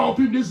cast over all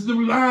people? This is the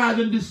lies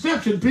and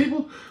deception,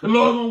 people. The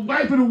Lord's going to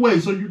wipe it away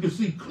so you can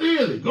see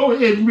clearly. Go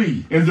ahead and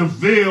read. And the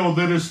veil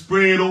that is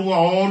spread over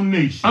all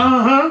nations.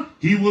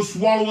 He will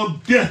swallow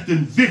up death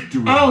and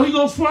victory. Oh, he's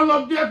going to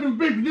swallow up death and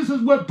victory. This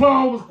is what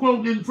Paul was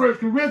quoting in 1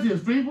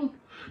 Corinthians, people.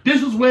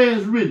 This is where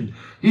it's written.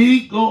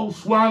 He gonna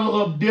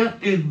swallow up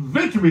death in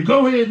victory.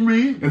 Go ahead and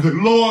read. And the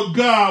Lord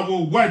God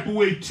will wipe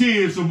away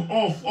tears from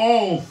off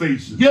all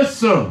faces. Yes,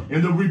 sir.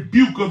 And the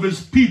rebuke of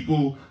his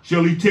people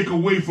shall he take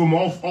away from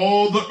off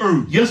all the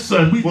earth. Yes,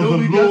 sir. For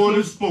the Lord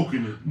has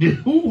spoken it.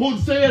 Who will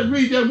say it?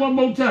 Read that one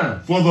more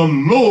time. For the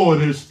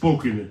Lord has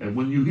spoken it. And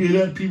when you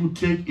hear that, people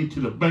take it to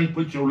the bank,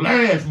 put your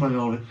last money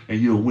on it, and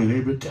you'll win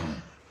every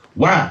time.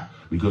 Why?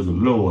 Because the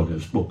Lord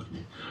has spoken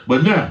it.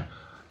 But now,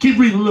 keep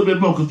reading a little bit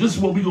more, because this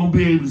is what we're going to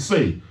be able to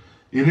say.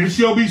 And it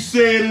shall be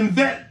said in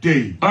that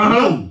day,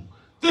 no,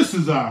 this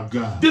is our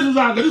God. This is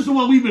our God. This is the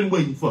one we've been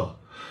waiting for.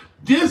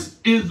 This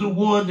is the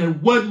one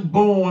that wasn't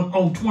born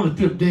on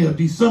 25th day of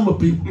December,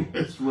 people.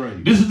 That's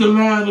right. This is the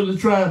Lion of the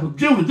tribe of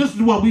Judah. This is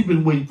the one we've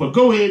been waiting for.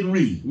 Go ahead and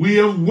read. We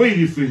have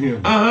waited for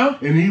him,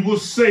 and he will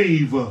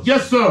save us.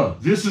 Yes, sir.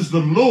 This is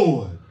the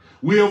Lord.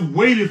 We have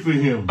waited for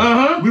him.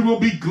 We will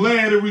be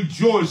glad and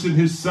rejoice in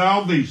his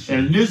salvation.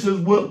 And this is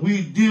what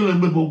we're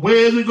dealing with. But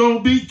where is it going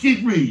to be?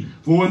 Keep reading.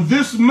 For in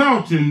this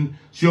mountain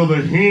shall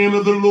the hand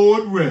of the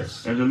Lord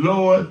rest. And the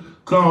Lord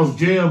caused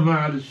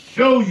Jeremiah to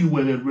show you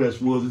where that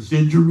rest was. It's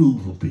in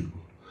Jerusalem, people.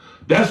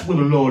 That's where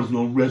the Lord is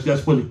going to rest.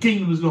 That's where the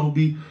kingdom is going to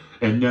be.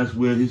 And that's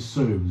where his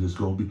service is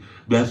going to be.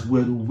 That's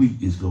where the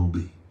wheat is going to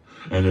be.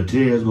 And the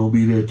tares is going to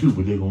be there too,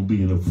 but they're going to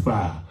be in a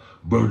fire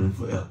burning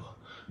forever.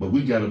 But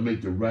we got to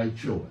make the right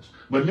choice.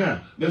 But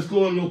now, let's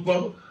go a little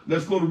further.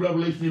 Let's go to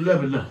Revelation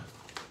 11 now.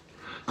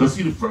 Because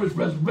see, the first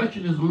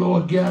resurrection is the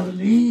Lord gathering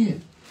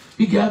in.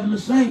 He gathering the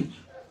saints.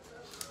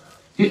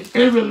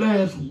 Every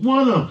last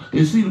one of them.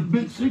 And see, the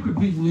big secret,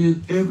 people, is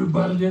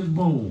everybody that's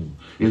born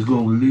is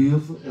going to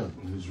live forever.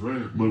 That's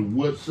right. But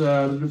what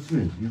side of the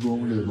fence you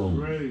going to live on?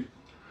 That's right.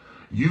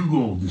 You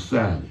going to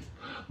decide it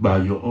by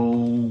your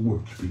own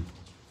works, people.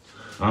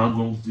 I'm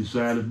going to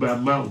decide it by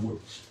my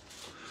works.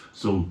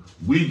 So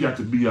we got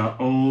to be our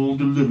own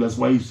deliverer. That's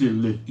why he said,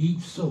 let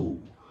each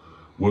soul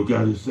work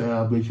out his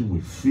salvation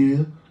with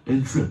fear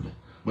and trembling.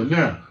 But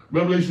now,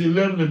 Revelation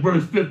 11 and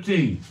verse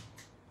 15.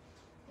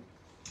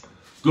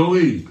 Go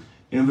ahead.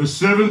 And the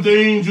seventh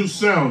angel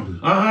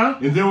sounded.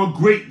 And there were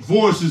great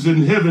voices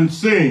in heaven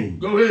saying,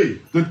 go ahead.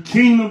 The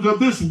kingdoms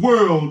of this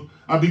world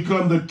are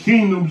become the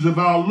kingdoms of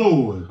our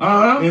Lord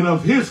and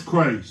of his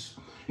Christ.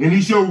 And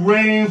he shall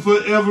reign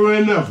forever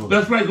and ever.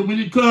 That's right. Because when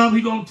he comes,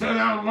 he's going to tear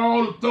out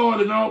all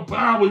authority and all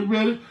power. You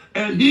ready?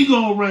 And he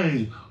going to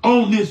reign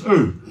on this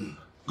earth.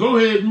 Go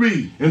ahead and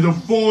read. And the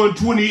 24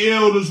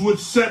 elders which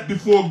sat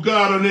before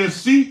God on their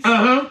seats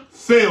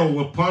fell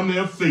upon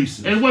their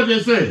faces. And what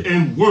they say?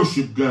 And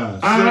worship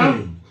God,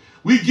 saying,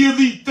 We give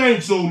thee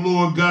thanks, O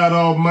Lord God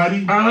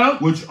Almighty,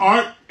 which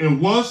art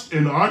and wast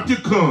and art to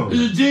come. This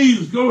is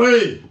Jesus. Go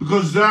ahead.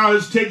 Because thou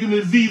hast taken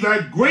to thee thy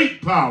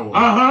great power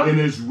and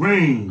has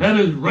reigned. And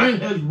his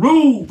reign has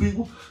ruled,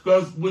 people.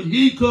 Because when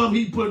he come,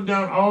 he put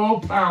down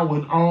all power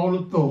and all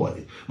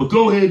authority. But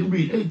go ahead and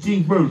read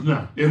 18th verse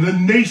now. And the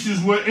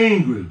nations were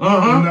angry, and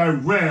thy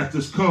wrath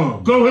is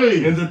come. Go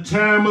ahead. In the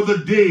time of the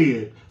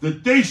dead,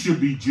 that they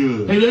should be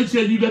judged. Hey, they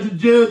said you got to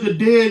judge the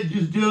dead,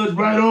 just judge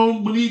right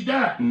on when he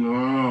died.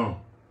 No.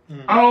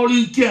 All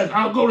these cats,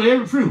 I'll go to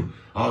every fruit.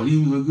 Oh, he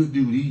was a good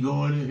dude. He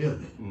going to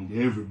heaven.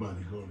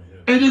 Everybody going to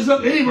heaven. And this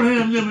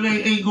Abraham never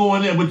ain't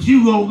going there, but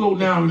you gonna go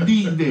down in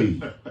these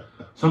days.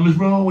 Something's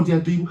wrong with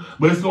that, people.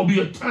 But it's gonna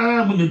be a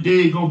time when the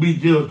dead gonna be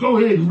judged. Go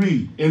ahead and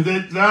read. And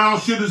that thou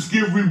shouldest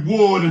give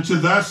reward unto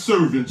thy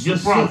servants, the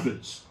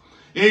prophets,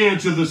 and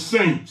to the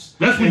saints.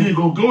 That's when you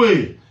go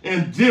ahead.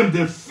 And them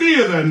that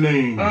fear thy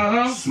name,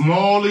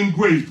 small and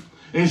great,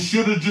 and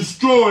shouldest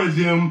destroy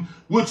them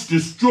which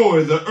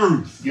destroy the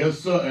earth. Yes,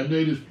 sir. And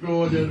they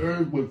destroyed that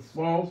earth with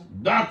false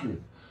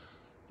doctrine.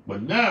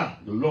 But now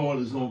the Lord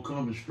is going to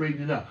come and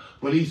straighten it out.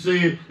 But he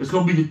said it's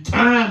going to be the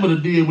time of the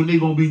dead when they're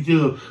going to be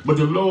judged. But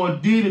the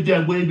Lord did it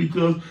that way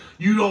because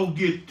you don't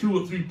get 2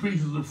 or 3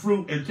 pieces of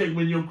fruit and take them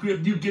in your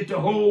crib. You get the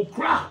whole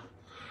crop.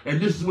 And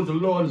this is what the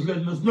Lord is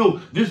letting us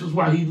know. This is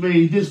why he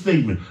made this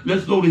statement.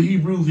 Let's go to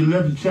Hebrews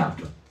 11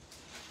 chapter.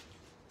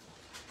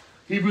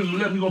 Hebrews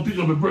 11, we're going to pick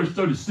up at verse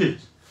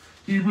 36.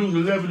 Hebrews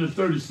 11 and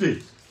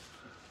 36.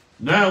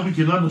 Now we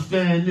can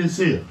understand this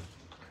here.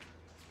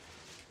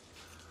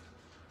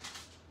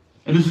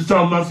 And this is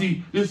talking about,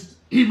 see, this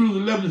Hebrews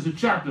 11 is a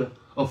chapter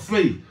of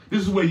faith.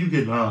 This is where you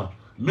can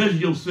measure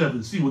yourself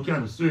and see what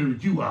kind of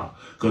servant you are.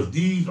 Because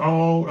these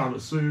all are the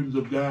servants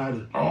of God,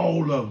 and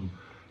all of them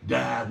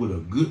died with a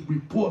good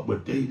report,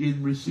 but they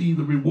didn't receive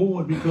the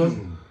reward because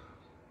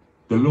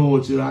the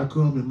Lord said, I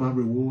come and my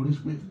reward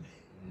is with me.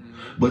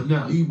 But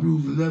now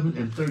Hebrews 11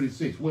 and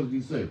 36, what did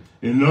he say?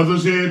 And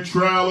others had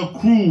trial of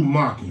cruel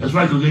mocking. That's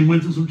right, because they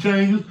went through some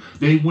changes.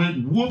 They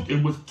went whooped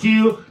and was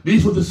killed.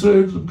 These were the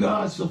servants of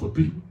God, suffer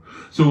people.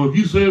 So if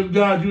you serve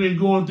God, you ain't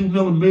going through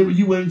nothing. Maybe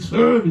you ain't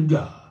serving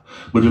God.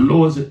 But the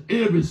Lord said,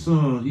 every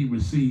son he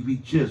received, he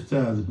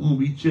chastised, and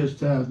whom he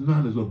chastised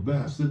not as a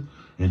bastard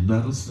and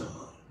not a son.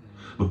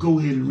 But go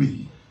ahead and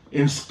read.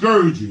 And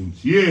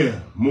scourgings,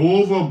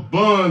 moreover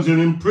bonds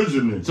and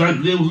imprisonment. So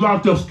they was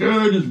locked up,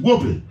 scourgings,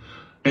 whooping.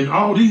 And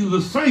all these are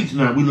the saints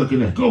now we're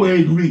looking at. Go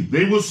ahead and read.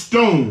 They were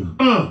stoned.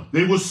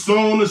 They were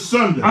sown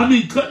asunder. I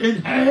mean, cut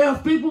in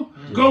half, people.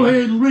 Go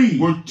ahead and read.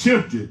 Were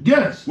tempted.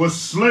 Yes. Were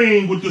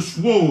slain with the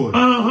sword.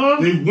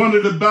 They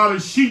wandered about in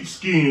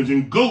sheepskins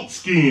and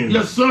goatskins.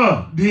 Yes,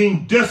 sir.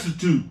 Being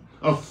destitute,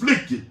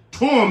 afflicted,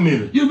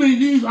 tormented. You mean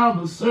these are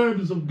the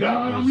servants of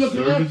God? I'm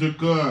looking at. Servants of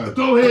God.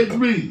 Go ahead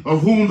and read.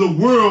 Of whom the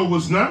world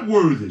was not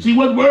worthy. See,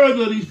 what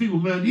worthy are these people,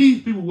 man?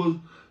 These people was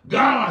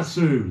God's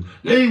servants.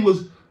 They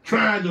was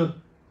trying to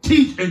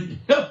teach and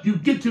help you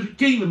get to the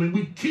kingdom, and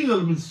we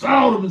killed them and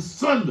sawed them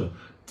asunder,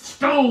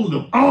 stoned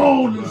them,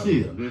 all this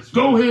here.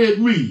 Go ahead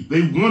and read.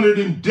 They wandered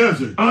in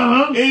deserts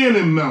and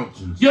in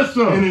mountains. Yes,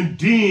 sir. And in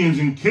dens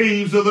and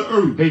caves of the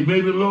earth. Hey,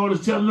 maybe the Lord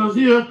is telling us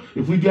here,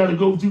 if we got to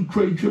go through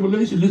great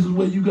tribulation, this is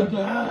where you got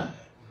to hide.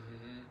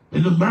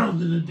 In the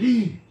mountains, in the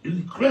den,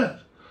 in the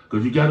clefts.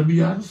 Because you got to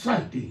be out of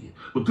sight then.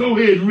 But go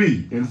ahead and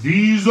read. And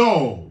these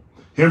all,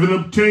 having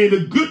obtained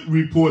a good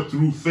report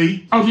through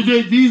faith. Oh,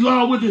 these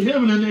all went to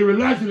heaven and they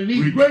relaxed and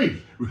eat great.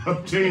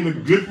 Obtained a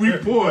good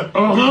report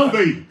through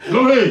faith.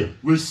 Go ahead.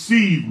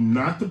 Received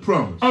not the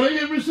promise. Oh, they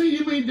didn't receive.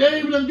 You mean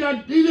David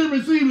he didn't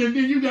receive it, and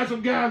then you got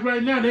some guys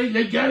right now,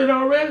 they got it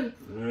already?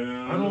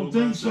 Yeah, I don't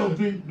think so,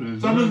 people.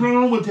 Something's Something's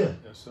wrong with that.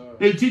 Yes, sir.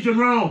 They teach them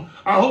wrong.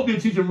 I hope they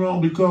teach them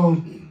wrong because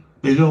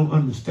they don't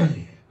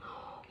understand.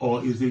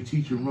 Or is they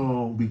teach them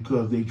wrong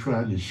because they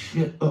trying to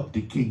shut up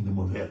the kingdom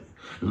of heaven?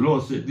 The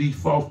Lord said these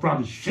false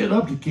prophets shut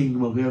up the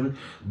kingdom of heaven.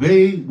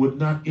 They would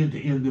not enter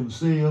in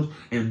themselves,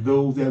 and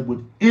those that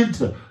would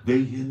enter, they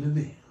enter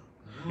them.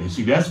 And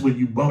see, that's when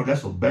you burn.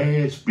 That's a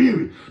bad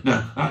spirit.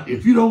 Now,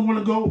 if you don't want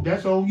to go,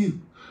 that's on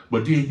you.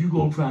 But then you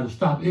going to try to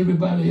stop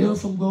everybody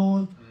else from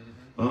going?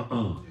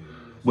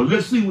 But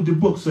let's see what the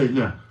book say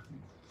now.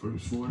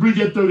 Verse 4. Read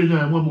that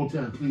 39 one more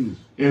time, please.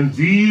 And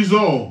these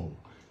all,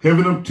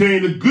 having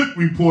obtained a good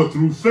report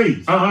through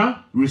faith,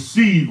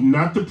 received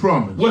not the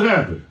promise. What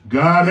happened?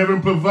 God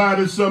having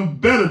provided some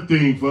better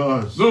thing for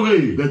us. Go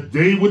ahead. That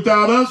they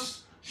without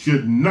us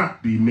should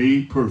not be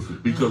made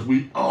perfect. Because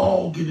we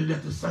all get it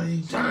at the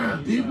same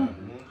time, people.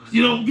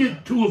 You don't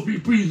get 2 or 3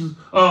 pieces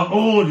of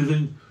oranges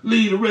and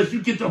leave the rest.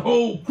 You get the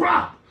whole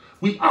crop.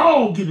 We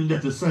all get it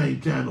at the same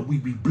time and we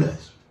be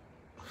blessed.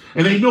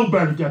 And ain't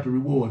nobody got the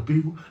reward,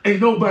 people. Ain't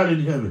nobody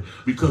in heaven.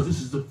 Because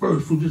this is the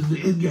first fruit. This is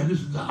the end game.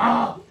 This is the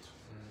harvest.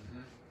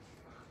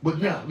 But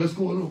now, let's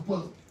go a little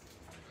further.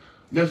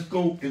 Let's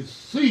go and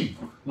see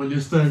when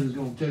this thing is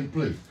going to take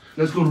place.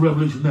 Let's go to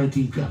Revelation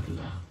 19 chapter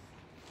now.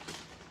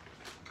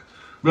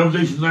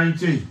 Revelation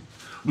 19.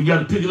 We got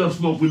to pick it up,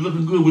 Smoke. We're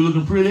looking good. We're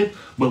looking pretty.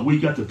 But we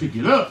got to pick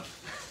it up.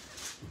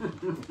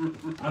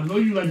 I know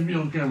you like to be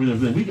on camera and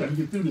everything. We got to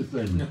get through this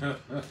thing.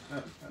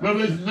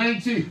 Revelation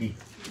 19.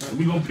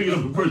 We're going to pick it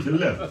up at verse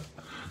 11.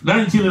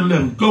 19 and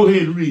 11. Go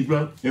ahead and read,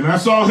 brother. And I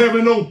saw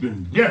heaven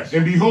open. Yes.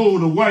 And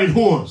behold, a white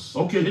horse.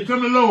 Okay, here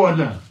come the Lord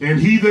now.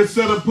 And he that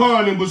sat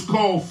upon him was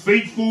called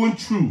Faithful and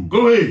True.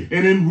 Go ahead.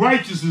 And in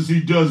righteousness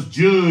he does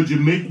judge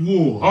and make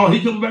war. Oh,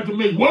 he comes back to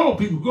make war,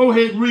 people. Go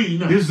ahead and read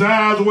now. His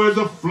eyes were as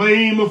a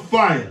flame of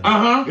fire.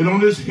 And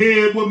on his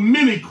head were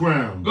many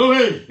crowns. Go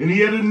ahead. And he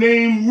had a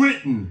name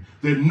written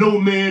that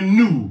no man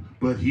knew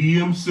but he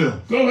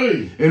himself. Go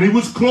ahead. And he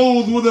was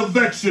clothed with a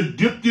vesture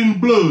dipped in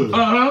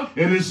blood.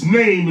 And his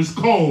name is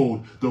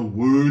called the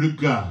Word of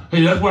God.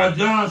 Hey, that's why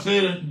John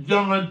said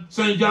in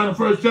St. John, the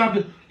first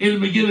chapter, in the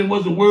beginning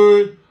was the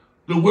Word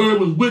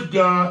was with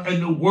God,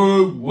 and the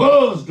Word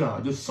was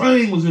God. The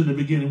same was in the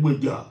beginning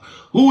with God.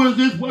 Who is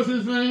this? What's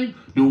his name?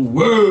 The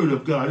Word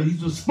of God.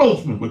 He's the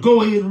spokesman. But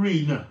go ahead and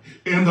read now.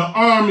 And the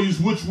armies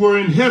which were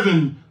in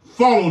heaven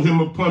followed him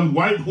upon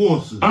white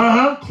horses,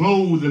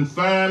 clothed in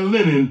fine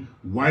linen,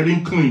 white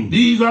and clean.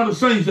 These are the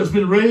saints that's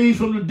been raised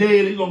from the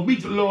dead. They're going to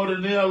meet the Lord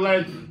in their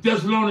life.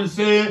 Thessalonians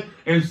said,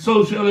 and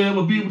so shall they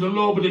ever be with the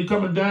Lord, but they're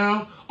coming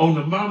down on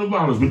the Mount of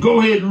Olives. But go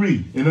ahead and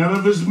read. And out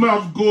of his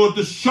mouth goeth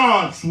the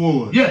sharp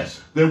sword.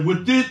 Yes. That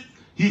with it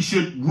he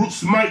should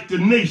smite the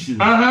nations.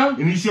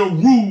 And he shall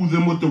rule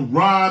them with the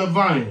rod of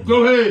iron.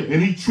 Go ahead.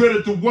 And he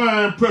treadeth the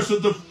winepress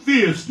of the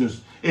fierceness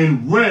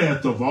and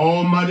wrath of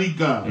Almighty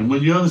God. And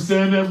when you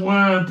understand that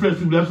wine press,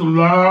 that's a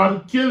lot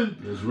of killing.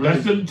 That's right.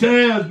 That's them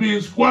tares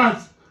being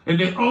squashed, and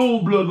their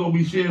own blood gonna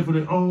be shed for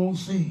their own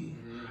sin.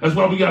 That's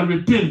why we gotta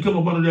repent and come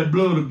up under that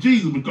blood of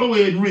Jesus. But go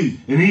ahead and read.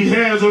 And he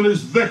has on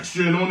his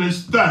vesture and on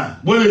his thigh,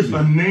 what is it?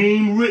 A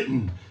name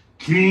written,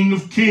 King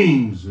of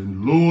Kings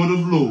and Lord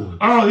of Lords.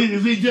 Oh,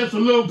 is he just a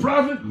little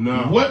prophet?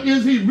 No. What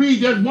is he?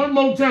 Read that one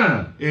more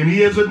time. And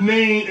he has a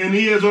name, and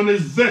he has on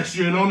his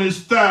vesture and on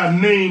his thigh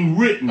name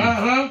written,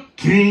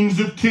 Kings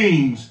of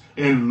Kings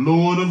and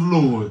Lord of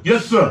Lords.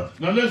 Yes, sir.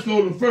 Now let's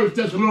go to 1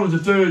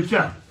 Thessalonians, the 3rd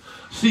chapter.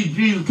 See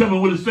Jesus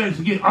coming with his saints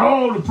again.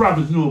 All the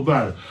prophets knew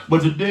about it.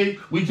 But today,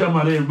 we talking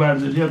about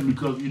everybody's in heaven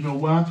because you know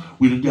why?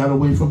 We done got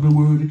away from the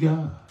Word of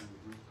God.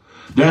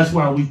 That's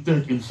why we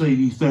think and say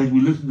these things.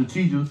 We listen to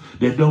teachers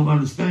that don't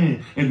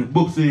understand. And the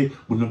book said,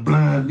 when the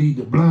blind lead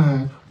the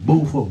blind,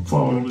 both of them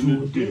fall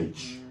into a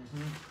ditch.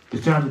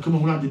 It's time to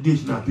come on out the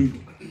ditch now, people.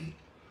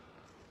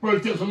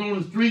 1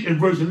 Thessalonians 3 and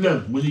verse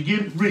 11. When you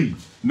get it, read.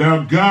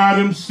 Now God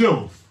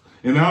himself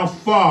and our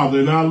Father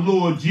and our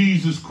Lord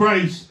Jesus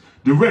Christ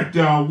direct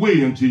our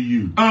way unto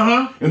you.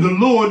 And the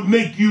Lord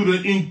make you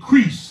to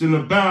increase and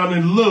abound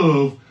in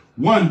love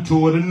one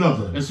toward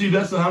another. And see,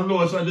 that's how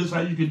Lord said, this is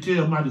how you can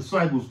tell my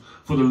disciples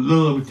for the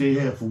love that they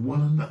have for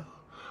one another.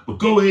 But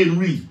go ahead and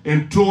read.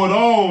 And toward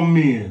all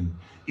men,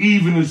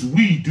 even as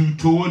we do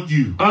toward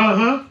you.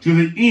 To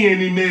the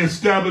end he may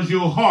establish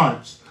your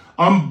hearts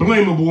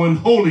unblameable in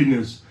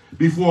holiness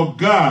before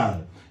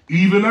God,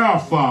 even our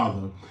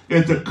Father,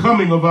 at the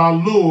coming of our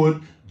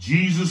Lord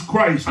Jesus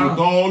Christ with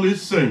all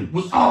his saints.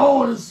 With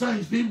all his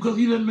saints, people, because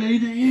he done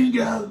made the end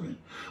gathering.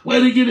 Where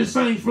did he get his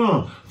saints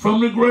from?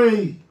 From the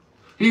grave.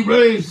 He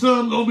raised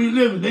some going to be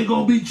living. They're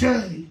going to be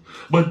changed.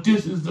 But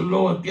this is the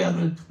Lord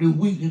gathering the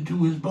wheat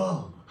into his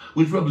barn,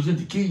 which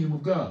represents the kingdom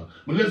of God.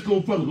 But let's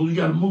go further because we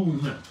got to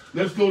move now.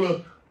 Let's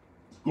go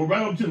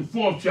right up to the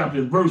 4th chapter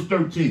in verse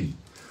 13.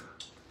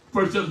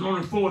 1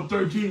 Thessalonians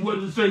 4:13. What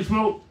does it say,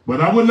 Smoke? But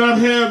I would not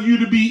have you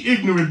to be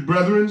ignorant,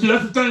 brethren. See,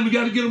 that's the thing. We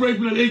got to get away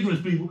from that ignorance,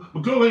 people.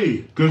 But go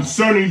ahead.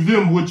 Concerning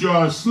them which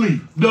are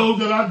asleep. Those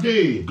that are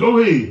dead. Go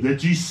ahead.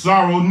 That ye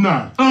sorrow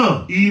not.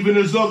 Even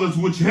as others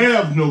which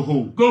have no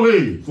hope. Go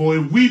ahead. For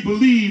if we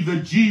believe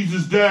that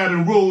Jesus died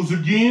and rose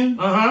again,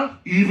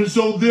 even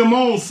so them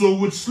also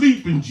which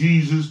sleep in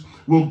Jesus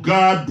will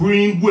God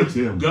bring with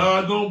him.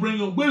 God gonna bring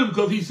them with him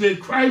because he said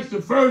Christ the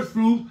first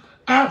fruit.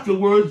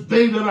 Afterwards,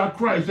 they that are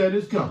Christ that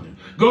is coming.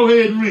 Go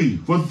ahead and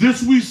read. For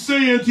this we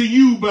say unto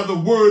you by the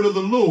word of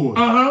the Lord,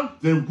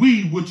 that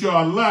we which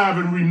are alive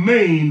and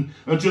remain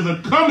until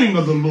the coming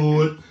of the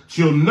Lord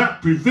shall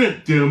not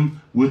prevent them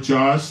which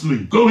are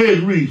asleep. Go ahead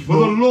and read. For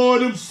the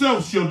Lord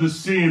himself shall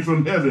descend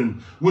from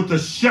heaven with a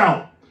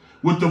shout,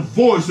 with the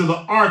voice of the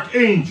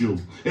archangel,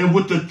 and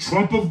with the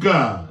trump of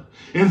God.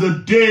 And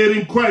the dead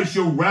in Christ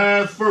shall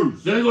rise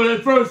first. There go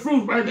that first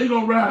fruit, right? They're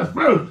going to rise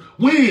first.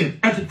 When?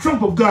 At the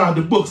trump of God,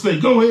 the book say.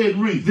 Go ahead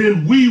and read.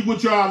 Then we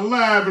which are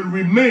alive and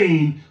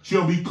remain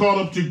shall be caught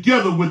up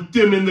together with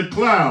them in the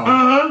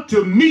cloud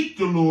to meet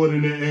the Lord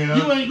in the air.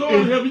 You ain't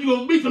going to heaven. You're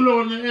going to meet the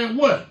Lord in the air.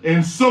 What?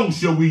 And so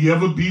shall we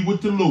ever be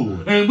with the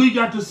Lord. And we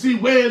got to see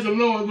where's the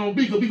Lord going to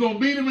be because we're going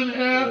to meet him in the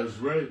air. That's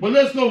right. But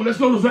let's go. Let's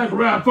go to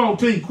Zechariah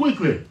 14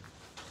 quickly.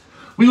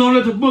 We're going to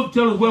let the book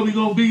tell us where we're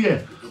going to be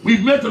at.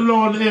 We've met the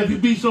Lord in the air. If you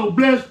be so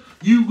blessed,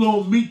 you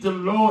going to meet the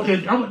Lord.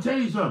 And I'm going to tell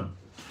you something.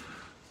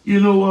 You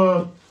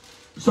know,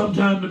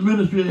 sometimes the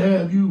ministry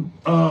have you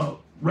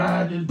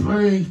riding in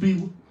planes,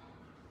 people,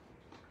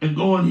 and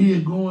going here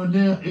and going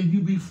there, and you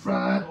be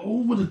fried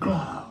over the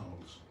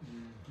clouds.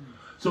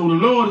 So the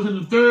Lord is in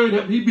the third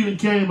heaven. He been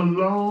came a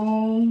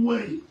long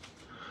way.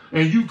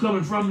 and you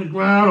coming from the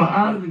ground or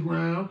out of the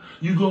ground,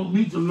 you're going to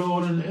meet the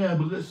Lord in the air.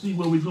 But let's see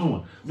where we're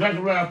going.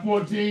 Zechariah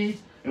 14,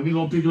 and we're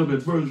going to pick it up at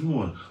verse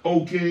 1.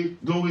 Okay,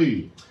 go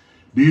ahead.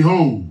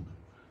 Behold,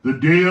 the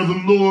day of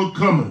the Lord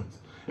cometh,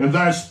 and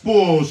thy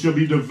spoils shall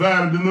be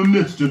divided in the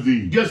midst of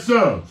thee. Yes,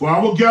 sir. For I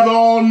will gather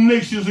all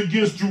nations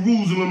against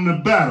Jerusalem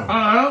to battle.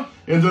 Uh-huh.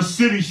 And the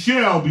city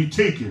shall be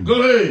taken.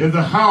 Go ahead. And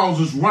the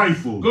houses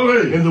rifled. Go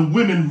ahead. And the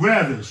women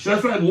ravished.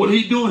 That's right. What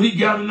he doing, he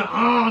gathering the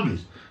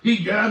armies. He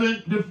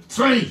gathered the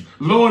saints.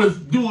 Lord is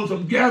doing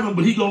some gathering,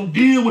 but he going to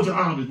deal with the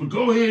armies. But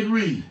go ahead and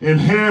read. And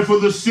half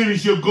of the city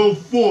shall go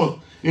forth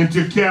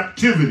into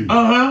captivity.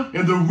 Uh-huh.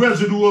 And the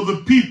residue of the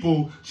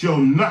people shall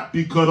not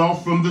be cut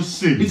off from the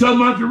city. He's talking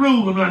about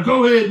Jerusalem. Now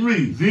go ahead and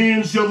read.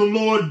 Then shall the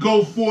Lord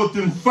go forth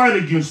and fight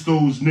against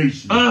those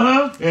nations.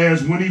 Uh-huh.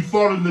 As when he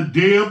fought in the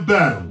day of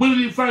battle. When did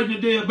he fight in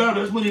the day of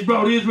battle? That's when he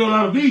brought Israel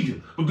out of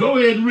Egypt. But go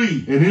ahead and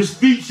read. And his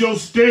feet shall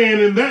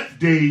stand in that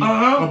day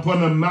Uh-huh.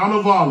 upon the Mount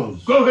of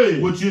Olives. Go ahead.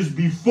 Which is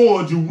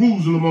before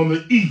Jerusalem on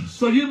the east.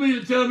 So you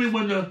mean to tell me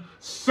when the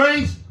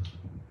saints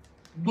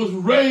was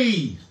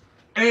raised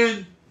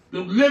and the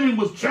living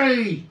was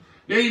changed,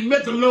 they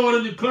met the Lord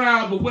in the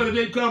cloud, but where did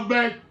they come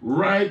back?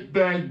 Right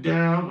back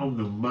down on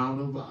the Mount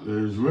of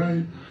Olives. That's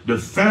right. The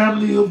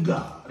family of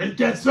God. Ain't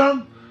that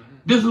something?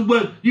 This is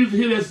what you used to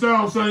hear that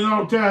song saying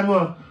all the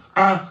time.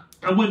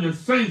 And when the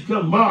saints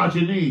come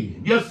marching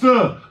in. Yes,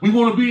 sir. We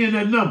want to be in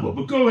that number.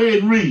 But go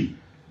ahead and read.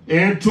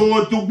 And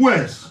toward the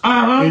west.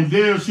 Uh-huh. And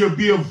there shall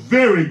be a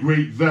very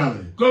great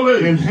valley. Go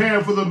ahead. And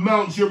half of the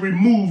mountain shall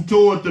remove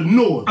toward the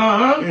north.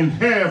 Uh-huh. And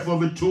half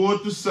of it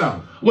toward the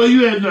south. Where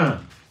you at now?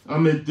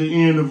 I'm at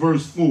the end of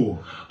verse 4.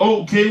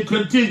 Okay,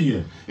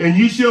 continue. And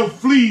ye shall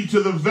flee to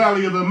the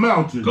valley of the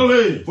mountain. Go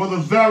ahead. For the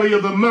valley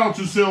of the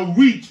mountain shall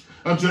reach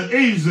unto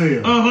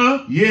Azel.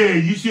 Uh-huh. Yea,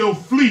 ye shall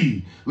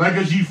flee, like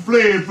as ye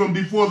fled from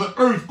before the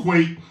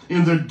earthquake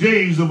in the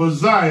days of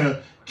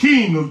Uzziah,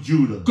 king of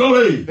Judah.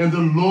 Go ahead. And the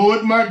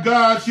Lord my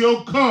God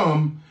shall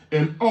come,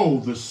 and all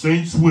the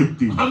saints with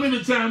thee. How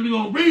many times you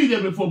going to read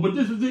that before? But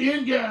this is the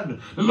end gathering.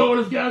 The Lord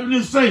is gathering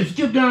his saints.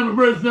 Skip down to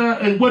verse 9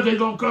 and what they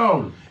going to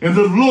call it. And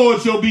the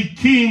Lord shall be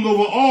king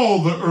over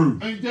all the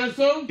earth. Ain't that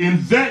so?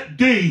 In that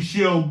day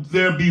shall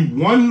there be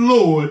one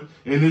Lord,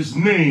 and his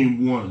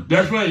name one.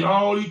 That's right.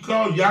 All he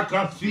called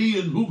Yakasi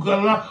and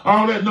Hukala,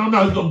 all that. No,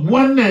 he's got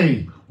one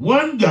name,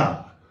 one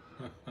God,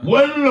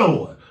 one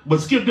Lord. But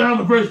skip down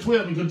to verse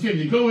 12 and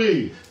continue. Go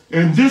ahead.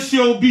 And this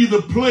shall be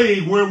the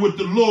plague wherewith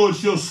the Lord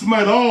shall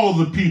smite all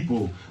the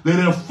people that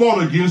have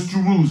fought against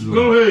Jerusalem.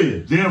 Go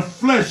ahead. Their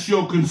flesh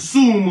shall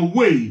consume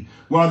away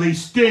while they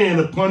stand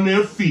upon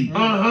their feet.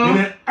 Uh-huh. And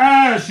their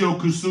eyes shall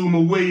consume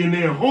away in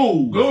their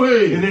holes. Go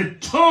ahead. And their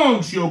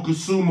tongue shall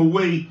consume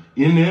away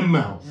in their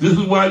mouth. This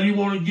is why you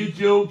want to get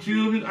your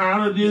children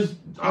out of this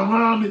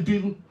army,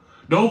 people.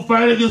 Don't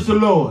fight against the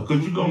Lord,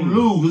 because you're going to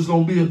lose. It's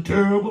going to be a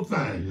terrible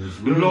thing. Yes,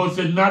 the Lord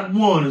said not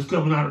one is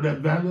coming out of that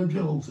valley of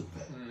Jehoshaphat.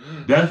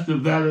 That's the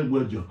valley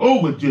where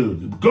Jehovah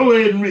judges. Go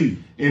ahead and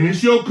read. And it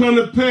shall come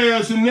to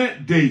pass in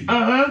that day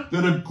that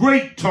a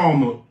great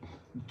torment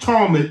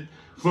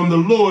from the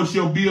Lord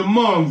shall be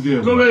among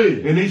them. Go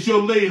ahead. And they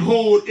shall lay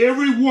hold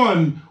every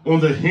one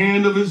on the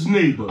hand of his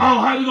neighbor. Oh,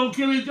 how they going to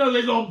kill each other?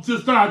 They going to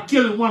start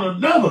killing one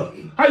another.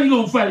 How you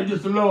going to fight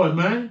against the Lord,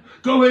 man?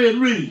 Go ahead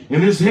and read.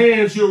 And his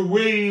hand shall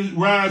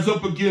rise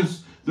up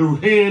against the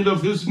hand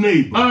of his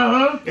neighbor.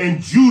 Uh-huh.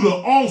 And Judah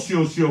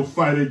also shall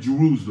fight at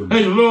Jerusalem.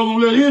 Hey, the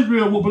Lord gonna let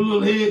Israel whoop a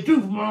little head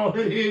too from all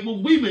that head what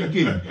we've been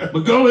getting. But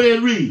go ahead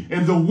and read.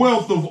 And the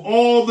wealth of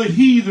all the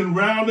heathen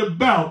round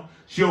about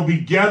shall be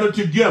gathered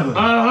together.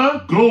 Uh-huh.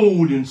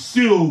 Gold and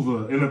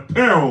silver and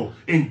apparel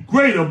in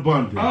great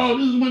abundance. Oh,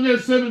 this is when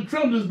that 7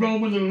 trumpets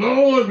blown when the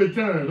Lord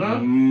returns, huh?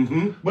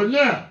 Mm-hmm. But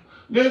now,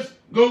 let's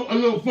go a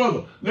little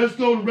further. Let's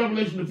go to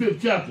Revelation, the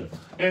 5th chapter,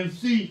 and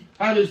see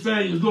how this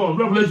thing is going.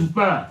 Revelation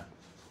 5.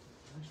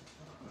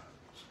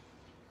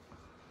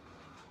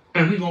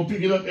 And we're going to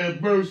pick it up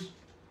at verse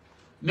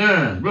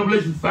 9.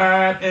 Revelation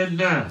 5 and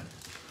 9.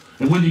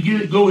 And when you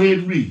get it, go ahead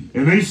and read.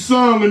 And they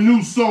sung a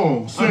new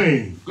song,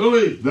 saying, Go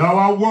ahead. Thou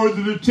art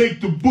worthy to take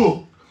the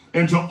book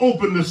and to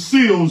open the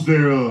seals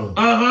thereof.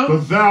 Uh-huh. For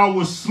thou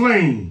wast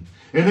slain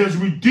and hast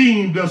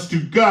redeemed us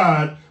to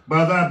God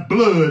by thy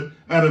blood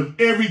out of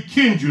every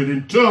kindred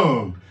and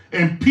tongue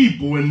and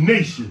people and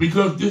nation.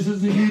 Because this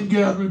is the end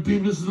gathering,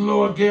 people. This is the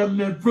Lord gathering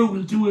that fruit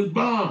into his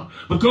barn.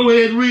 But go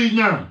ahead and read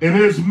now. And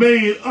has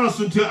made us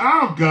unto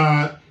our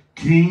God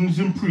kings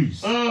and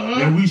priests.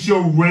 Uh-huh. And we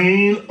shall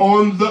reign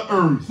on the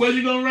earth. Where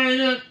you going to reign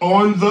at?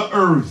 On the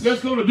earth.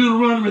 Let's go to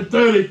Deuteronomy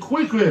 30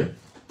 quickly.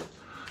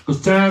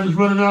 Because time is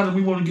running out and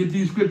we want to get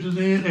these scriptures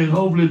in. And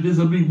hopefully this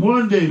will be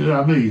one day that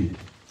I made it.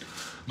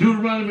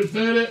 Deuteronomy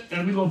 30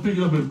 and we're going to pick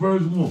it up at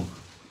verse 1.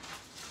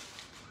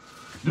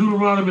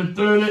 Deuteronomy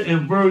 30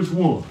 and verse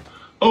 1.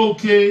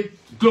 Okay,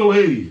 go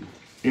ahead.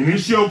 And it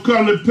shall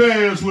come to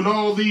pass when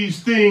all these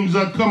things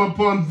are come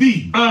upon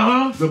thee,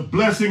 the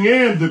blessing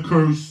and the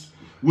curse,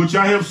 which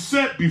I have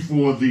set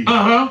before thee,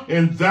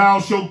 and thou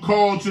shalt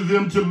call to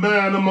them to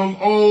mind among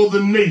all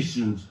the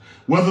nations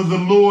whether the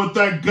Lord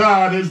thy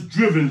God has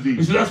driven thee.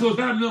 And so that's what's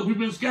happening. We've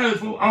been scattered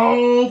from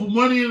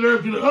one end of the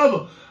earth to the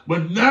other.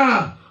 But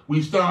now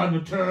we starting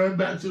to turn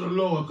back to the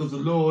Lord because the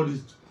Lord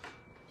is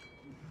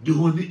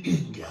doing the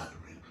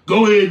ingathering.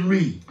 Go ahead and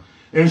read.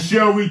 And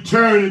shall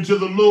return into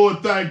the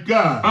Lord thy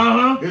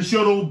God, and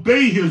shall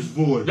obey his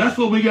voice. That's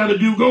what we got to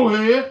do. Go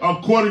ahead.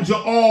 According to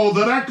all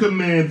that I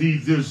command thee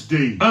this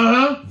day,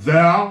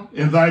 thou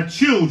and thy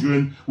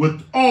children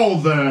with all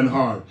thine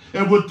heart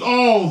and with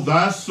all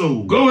thy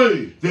soul. Go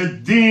ahead.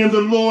 That then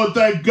the Lord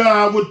thy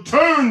God would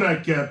turn thy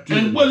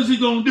captivity. And what is he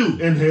going to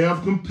do? And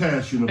have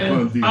compassion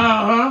upon thee.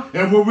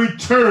 And will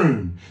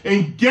return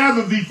and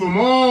gather thee from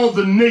all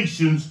the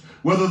nations,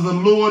 whether the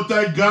Lord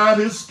thy God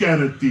has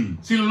scattered thee.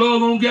 See, the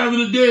Lord gonna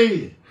gather the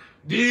dead.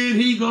 Then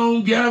he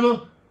gonna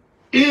gather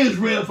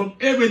Israel from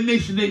every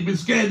nation they've been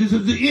scattered. This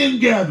is the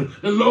end gathering.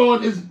 The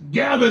Lord is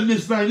gathering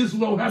this thing. This is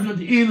what will happen at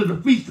the end of the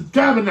Feast of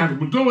Tabernacles.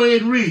 But go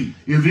ahead and read.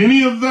 If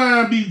any of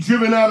thine be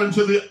driven out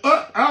into the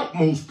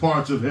outmost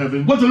parts of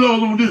heaven, what the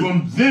Lord gonna do?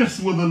 From thence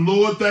will the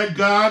Lord thy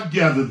God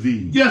gather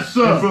thee. Yes,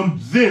 sir. And from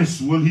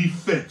thence will he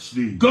fetch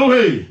thee. Go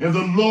ahead. And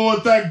the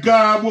Lord thy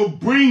God will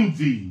bring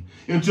thee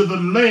into the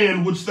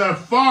land which thy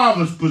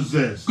fathers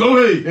possessed. Go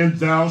ahead. And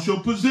thou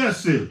shalt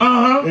possess it.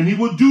 And he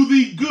will do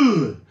thee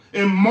good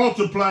and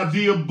multiply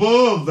thee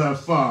above thy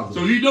fathers.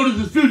 So you notice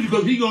his future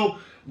because he going to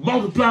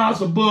multiply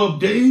us above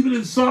David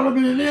and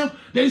Solomon and them.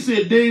 They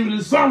said David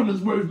and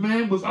Solomon's worth,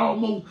 man, was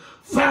almost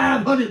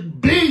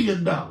 $500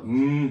 billion.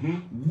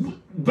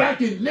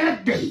 Back in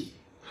that day.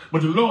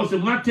 But the Lord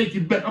said, when I take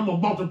you back, I'm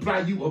going to multiply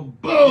you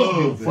above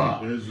your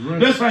father. That's right.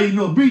 That's how you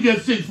know. Read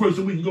that 6 verse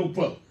so we can go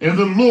further. And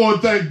the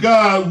Lord thy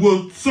God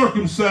will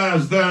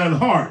circumcise thine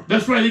heart.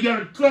 That's right. He got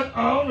to cut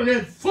all of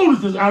that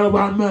foolishness out of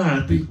our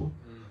mind, people.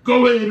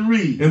 Go ahead and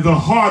read. And the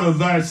heart of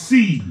thy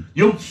seed.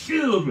 Your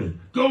children.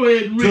 Go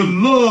ahead and read. To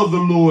love the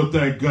Lord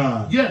thy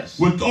God. Yes.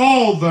 With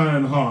all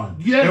thine heart.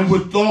 Yes. And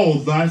with all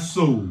thy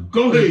soul.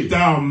 Go ahead. That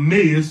thou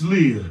mayest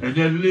live. And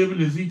that living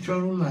is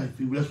eternal life,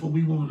 people. That's what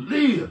we want to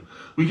live.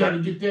 We got to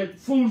get that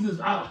foolishness.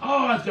 Our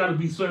hearts got to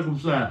be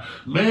circumcised.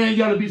 Man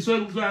got to be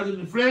circumcised in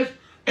the flesh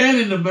and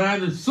in the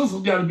mind. And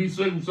sisters got to be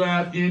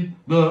circumcised in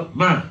the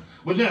mind.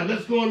 But now,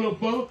 let's go a little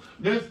further.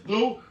 Let's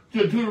go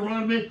to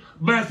Deuteronomy,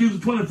 Matthew,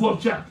 the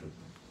 24th chapter.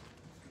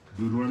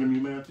 Deuteronomy,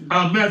 Matthew?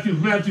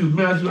 Matthew.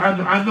 I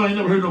know I ain't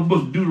never heard no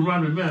book,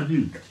 Deuteronomy,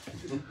 Matthew.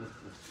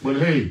 But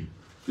hey,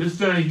 this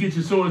thing gets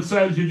you so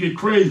excited you get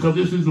crazy because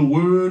this is the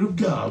word of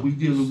God we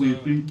dealing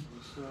with, people.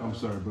 I'm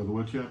sorry, brother.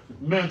 What chapter?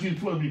 Matthew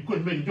 12. You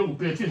quit making jokes,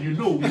 pay attention. You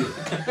know it. You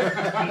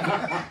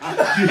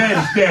had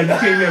a stab. You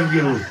can't let him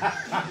get away.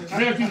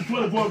 Matthew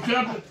 24th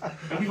chapter,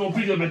 and we're going to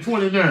pick up at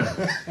 29.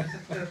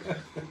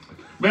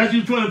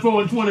 Matthew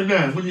 24 and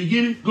 29. When you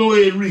get it, go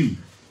ahead and read.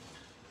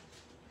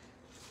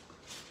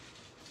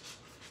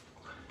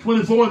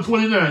 24 and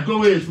 29.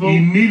 Go ahead, Smoke.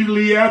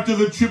 Immediately after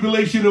the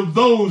tribulation of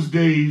those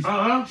days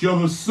shall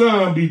the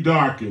sun be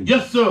darkened.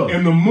 Yes, sir.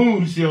 And the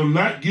moon shall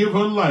not give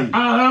her light.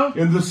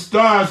 And the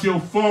stars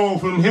shall fall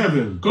from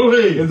heaven. Go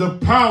ahead. And the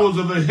powers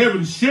of the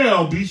heavens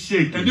shall be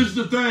shaken. And this is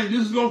the thing.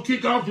 This is going to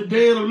kick off the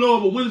day of the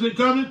Lord. But when is it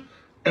coming?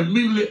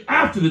 Immediately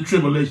after the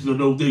tribulation of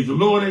those days. The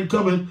Lord ain't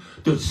coming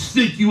to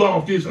stick you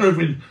off this earth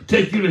and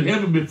take you to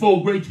heaven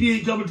before great. He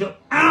ain't coming till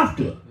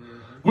after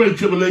great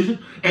tribulation.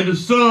 And the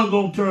sun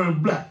going to turn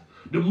black.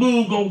 The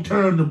moon gonna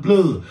turn to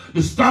blood.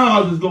 The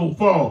stars is gonna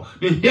fall.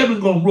 The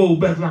heaven gonna roll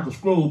back like a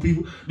scroll,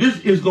 people.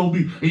 This is gonna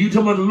be, and you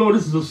talking about the Lord,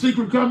 this is a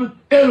secret coming?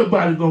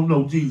 Everybody gonna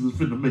know Jesus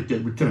finna make that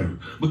return.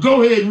 But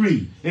go ahead and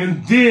read.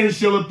 And then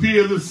shall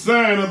appear the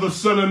sign of the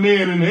Son of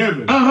Man in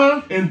heaven.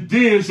 And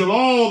then shall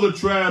all the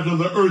tribes of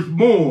the earth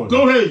mourn.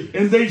 Go ahead.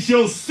 And they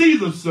shall see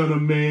the Son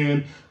of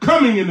Man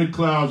coming in the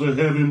clouds of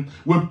heaven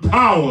with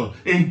power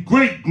and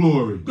great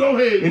glory. Go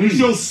ahead. And he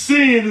shall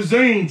send his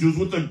angels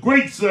with a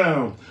great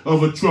sound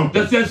of a trumpet.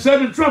 That's that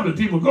seventh trumpet,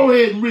 people. Go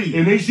ahead and read.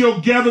 And they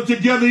shall gather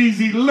together his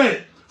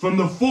elect from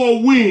the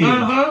four winds,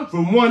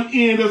 from one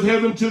end of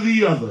heaven to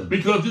the other.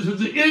 Because this is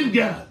the end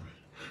gathering.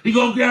 He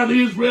gonna gather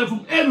Israel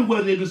from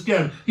everywhere they've been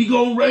scattered. He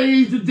gonna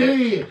raise the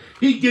dead.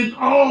 He getting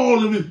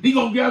all of it. He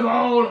gonna gather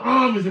all the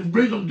armies and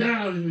bring them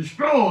down and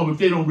destroy them if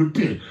they don't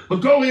repent. But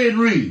go ahead and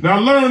read. Now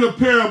learn the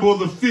parable of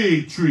the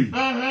fig tree.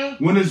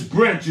 When its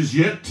branch is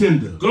yet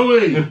tender. Go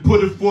ahead. And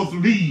putteth forth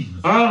leaves.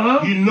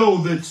 You know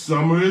that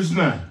summer is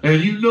nigh.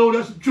 And you know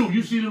that's the truth.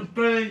 You see them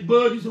things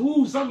bud. You say,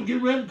 ooh, summer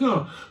get ready to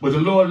come. But the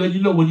Lord let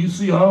you know when you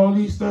see all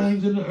these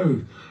things in the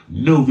earth,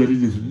 know that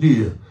it is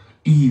near,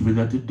 even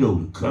at the door,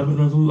 the coming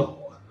of the Lord.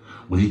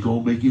 When he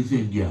gonna make his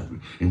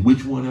ingathering. And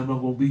which one am I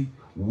gonna be?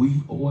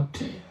 Wheat or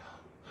tare?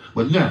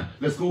 But now,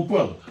 let's go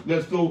further.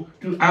 Let's go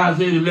to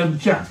Isaiah 11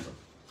 chapter.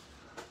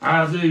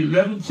 Isaiah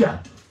 11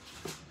 chapter.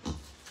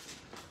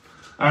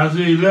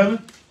 Isaiah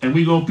 11, and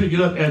we're gonna pick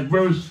it up at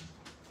verse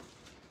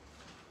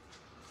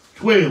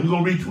 12. We're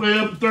gonna read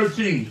 12 and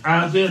 13.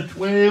 Isaiah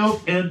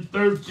 12 and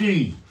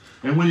 13.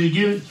 And when you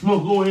get it,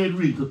 Smoke, go ahead and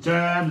read, because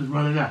time is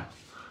running out.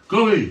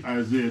 Go ahead.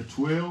 Isaiah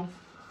 12.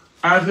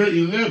 Isaiah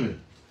 11.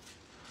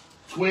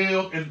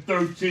 12 and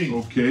 13.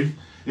 Okay.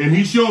 And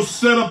he shall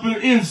set up an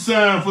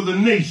ensign for the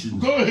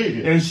nations. Go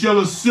ahead. And shall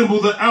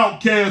assemble the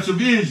outcasts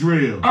of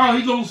Israel. Oh,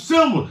 he going to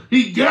assemble.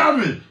 He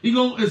gathering. He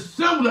going to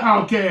assemble the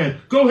outcasts.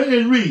 Go ahead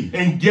and read.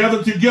 And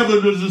gather together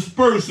the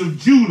dispersed of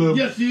Judah.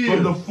 Yes, he is.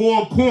 From the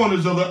four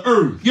corners of the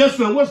earth. Yes,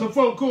 sir. What's the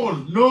four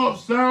corners? North,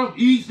 south,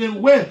 east,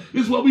 and west.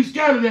 This is what we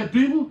scattered at,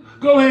 people.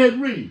 Go ahead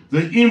and read.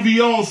 The envy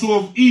also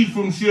of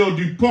Ephraim shall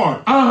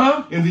depart.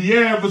 And the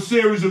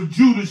adversaries of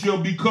Judah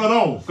shall be cut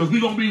off. Because we're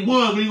going to be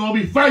one. We're going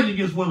to be fighting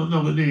against one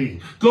another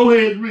then. Go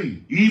ahead and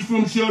read.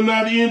 Ephraim shall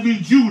not envy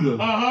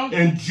Judah.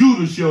 And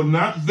Judah shall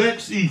not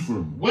vex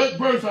Ephraim. What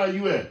verse are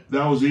you at?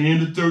 That was the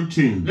end of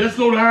 13. Let's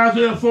go to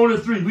Isaiah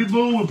 43. We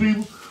moving,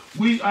 people.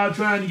 We are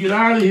trying to get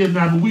out of here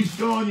now, but we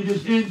showing you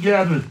this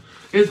ingathering.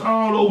 It's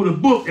all over the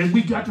book, and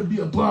we got to be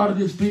a part of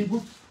this,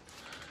 people.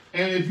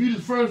 And if you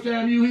the first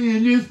time you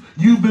hearing this,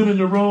 you've been in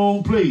the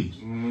wrong place.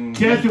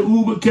 Catch an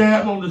Uber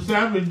cab on the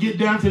side and get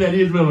down to that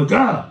Israel of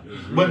God.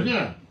 But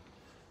now,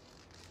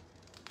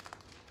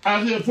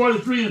 Isaiah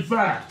 43 and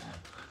 5.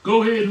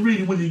 Go ahead and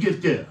read it when you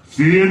get there.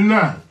 Fear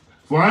not,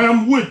 for I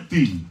am with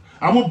thee.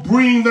 I will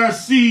bring thy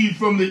seed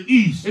from the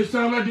east. It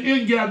sounds like the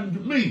ingathering to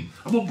me.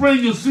 I'm going to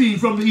bring your seed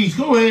from the east.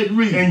 Go ahead and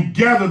read. And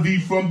gather thee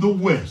from the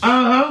west.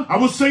 I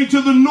will say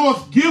to the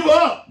north, give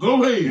up.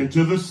 Go ahead. And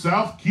to the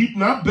south, keep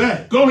not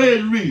back. Go ahead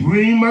and read.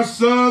 Bring my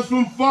sons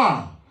from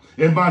far,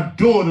 and my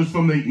daughters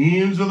from the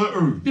ends of the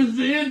earth. This is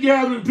the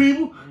ingathering,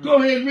 people.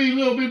 Go ahead and read a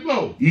little bit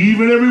more.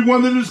 Even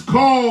everyone that is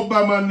called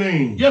by my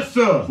name. Yes,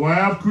 sir. For I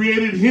have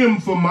created him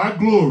for my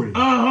glory.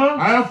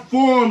 I have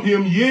formed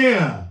him,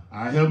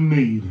 I have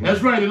made him.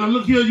 That's right. And now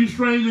look here, you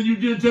strangers and you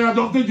Gentiles.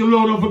 Don't think the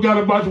Lord don't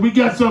forgot about you. We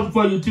got something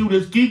for you too.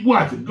 Just keep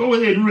watching. Go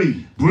ahead and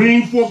read.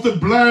 Bring forth the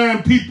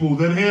blind people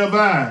that have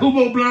eyes. Who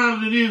more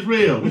blind than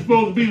Israel? We're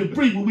supposed to be the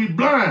people. We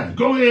blind.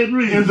 Go ahead and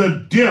read. And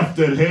the deaf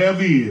that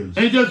have ears.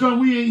 Ain't that something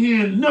we ain't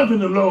hearing nothing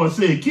the Lord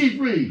said.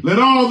 Keep reading. Let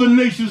all the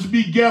nations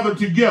be gathered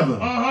together.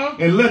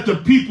 And let the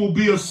people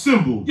be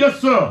assembled.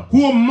 Yes, sir.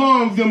 Who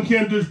among them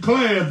can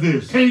declare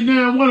this? Ain't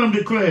now one of them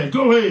declare.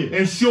 Go ahead.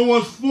 And show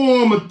us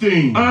form of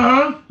things.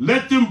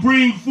 Let them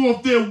bring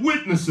forth their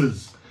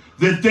witnesses,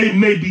 that they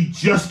may be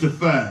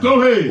justified.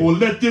 Go ahead. Or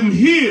let them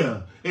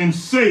hear and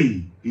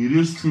say, it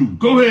is true.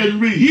 Go ahead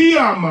and read. Ye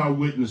are my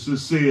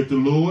witnesses, saith the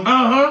Lord,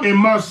 and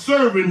my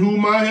servant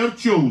whom I have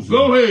chosen.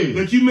 Go ahead.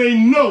 That you may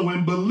know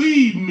and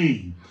believe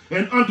me,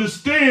 and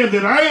understand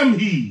that I am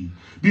he.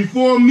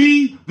 Before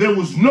me, there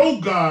was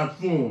no God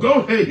formed.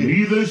 Go ahead.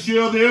 Neither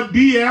shall there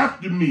be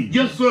after me.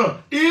 Yes, sir.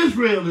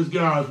 Israel is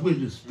God's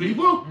witness,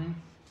 people.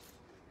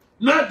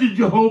 Not the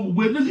Jehovah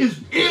Witness,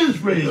 it's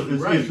Israel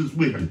is his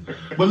witness.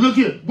 But look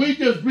here, we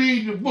just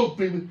read the book,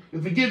 people.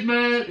 If you get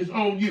mad, it's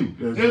on you.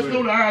 Let's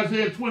go to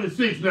Isaiah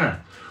 26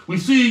 now. We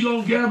see he's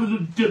going to gather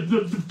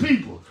the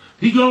people.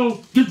 He's going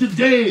to get the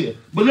dead.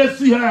 But let's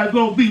see how it's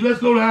going to be.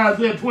 Let's go to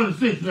Isaiah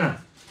 26 now.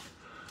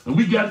 And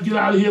we got to get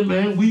out of here,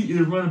 man. We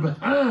is running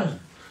behind.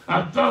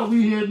 I thought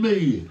we had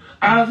made it.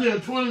 Isaiah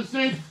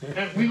 26,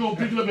 and we're going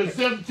to pick it up at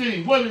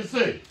 17. What did it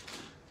say?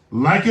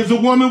 Like as a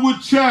woman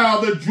with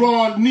child that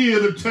draweth near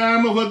the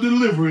time of her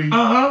delivery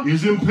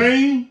is in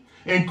pain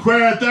and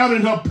crieth out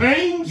in her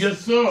pains. Yes,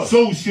 sir.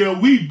 So shall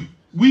we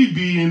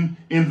be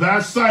in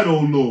thy sight,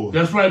 O Lord.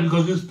 That's right,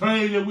 because this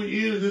pain that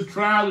we in, this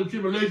trial and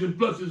tribulation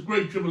plus this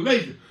great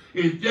tribulation,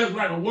 is just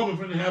like a woman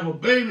finna have a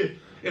baby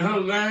in her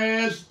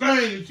last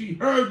thing, and she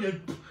heard that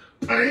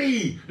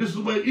pain. This is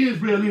the way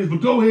Israel is,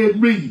 but go ahead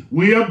and read.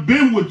 We have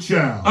been with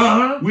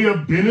child. We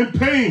have been in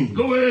pain.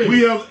 Go ahead.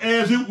 We have,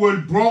 as it were,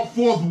 brought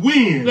forth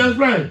wind. That's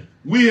right.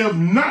 We have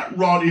not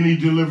wrought any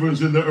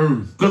deliverance in the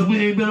earth. Because we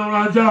ain't been on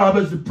our job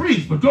as the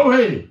priest, but go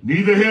ahead.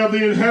 Neither have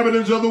the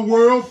inhabitants of the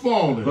world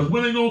fallen. Because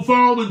when they gonna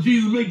fall when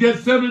Jesus make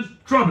that seventh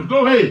trumpet?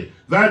 Go ahead.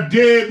 Thy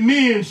dead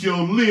men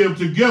shall live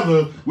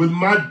together, with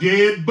my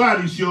dead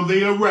body shall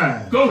they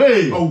arise. Go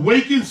ahead.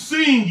 Awake and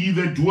sing, ye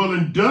that dwell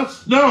in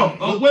dust. No,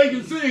 awake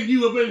and sing,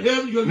 you up in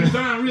heaven, because you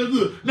sound real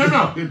good.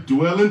 No.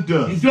 Dwell in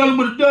dust. You're dealing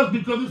with the dust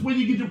because it's where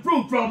you get your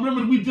fruit from.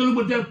 Remember, we dealing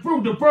with that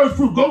fruit, the first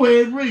fruit. Go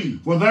ahead and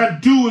read. For thy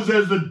dew is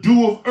as the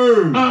dew of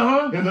earth,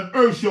 and the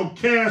earth shall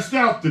cast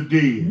out the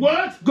dead.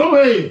 What? Go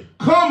ahead.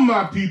 Come,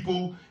 my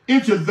people,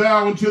 enter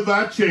thou into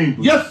thy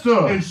chambers. Yes,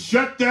 sir. And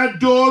shut thy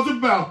doors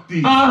about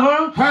thee.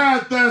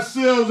 Hide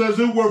thyself as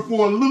it were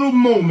for a little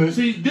moment.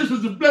 See, this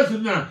is the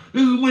blessing now.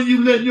 This is when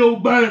you let your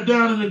body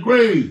down in the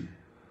grave.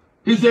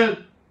 He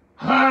said,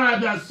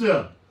 hide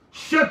thyself.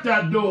 Shut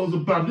thy doors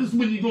about. This is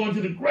when you go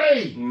into the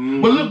grave.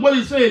 But look what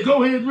he said.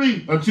 Go ahead and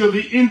read. Until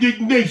the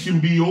indignation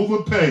be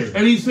overpassed.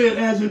 And he said,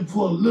 as in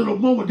for a little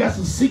moment. That's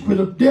the secret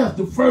of death.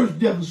 The first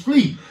death is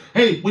sleep.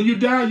 Hey, when you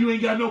die, you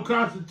ain't got no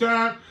constant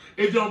time.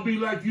 It don't be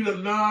like you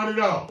done nodded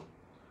off.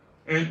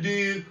 And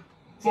then,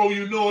 before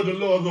you know it, the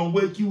Lord's going to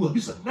wake you up.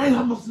 You say, man,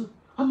 I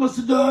must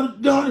have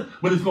done it.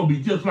 But it's going to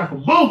be just like a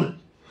moment.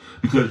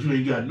 Because you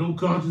ain't got no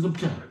conscience of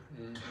time.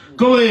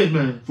 Go ahead,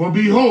 man. For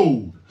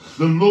behold,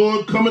 the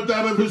Lord cometh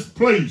out of his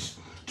place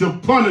to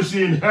punish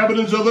the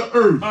inhabitants of the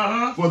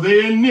earth for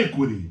their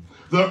iniquity,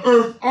 The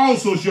earth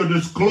also shall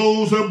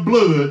disclose her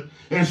blood,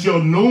 and shall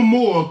no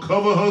more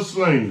cover her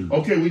slain.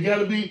 Okay, we got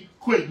to be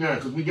quick now,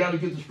 because we got to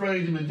get the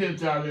strange and the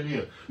Gentile in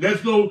here.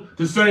 Let's go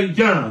to St.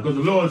 John, because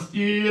the Lord's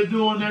still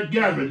doing that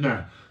gathering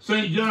now.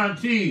 St. John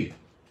 10.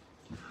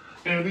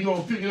 And we're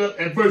going to pick it up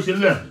at verse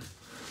 11.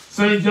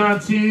 St. John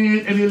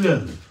 10 and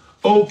 11.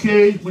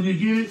 Okay, when you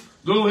get it,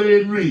 go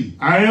ahead and read.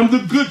 I am the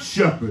good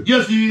shepherd.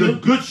 Yes, he is. The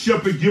good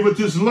shepherd giveth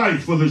his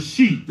life for the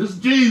sheep. This is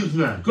Jesus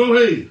now. Go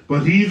ahead.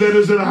 But he that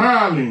is an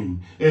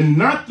hireling, and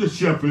not the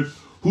shepherd,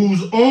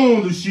 whose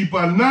own the sheep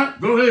are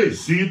not, go ahead,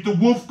 seeth the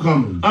wolf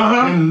coming,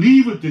 and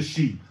leaveth the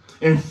sheep,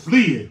 and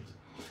fleeth.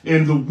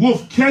 And the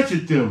wolf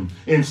catcheth them,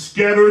 and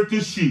scattereth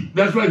the sheep.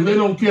 That's right. They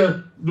don't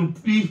care.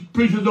 These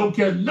preachers don't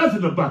care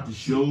nothing about the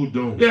sheep. Sure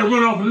don't. They'll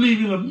run off and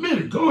leave in a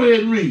minute. Go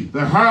ahead and read.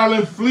 The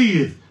hireling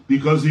fleeth,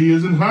 because he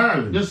is an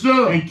hireling. Yes,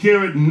 sir. And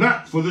careth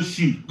not for the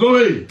sheep. Go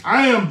ahead.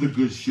 I am the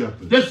good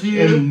shepherd. Yes, he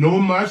is. And know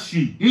my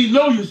sheep. He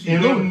know your sheep.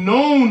 And am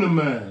known of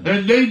mine.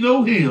 And they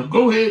know him.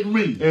 Go ahead and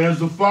read. As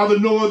the Father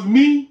knoweth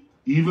me,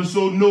 even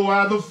so know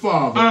I the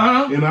Father.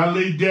 And I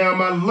lay down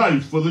my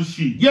life for the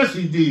sheep. Yes,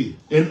 he did.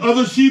 And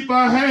other sheep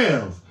I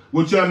have,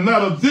 which are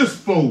not of this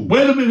fold.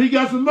 Wait a minute, he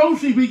got some more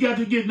sheep he got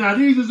to get now.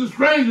 These are the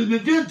strangers, the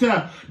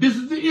Gentile. This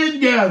is the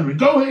ingathering.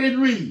 Go ahead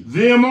and read.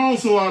 Them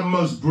also I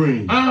must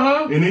bring.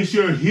 And they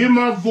shall hear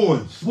my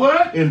voice.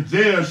 What? And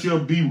there shall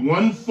be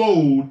one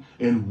fold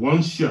and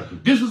one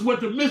shepherd. This is what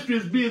the mystery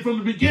has been from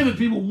the beginning,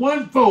 people.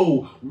 One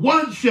fold,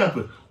 one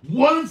shepherd,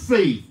 one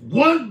faith,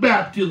 one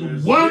baptism,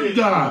 That's one it,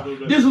 God.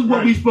 brother. This is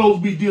what we're supposed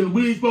to be dealing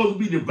with. We ain't supposed to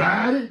be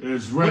divided.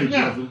 That's right, but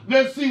now, brother.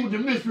 let's see what the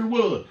mystery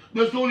was.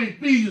 Let's go to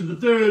Ephesians, the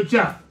 3rd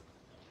chapter.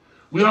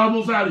 We're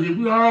almost out of here.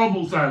 We are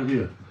almost out of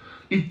here.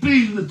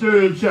 Ephesians, the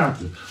 3rd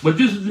chapter. But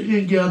this is the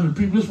ingathering,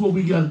 people. This is what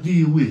we got to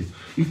deal with.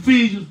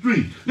 Ephesians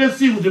 3. Let's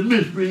see what the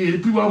mystery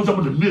is. People always talk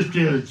about the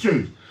mystery of the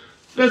church.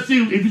 Let's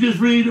see, if you just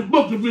read the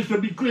book, the mystery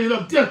will be cleared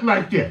up just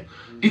like that.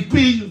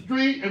 Ephesians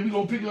 3, and we're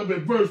going to pick it up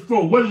at verse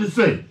 4. What does it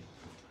say?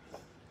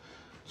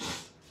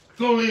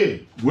 Go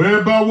ahead.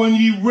 Whereby when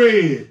ye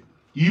read,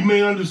 ye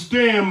may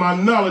understand my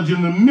knowledge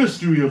in the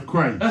mystery of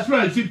Christ. That's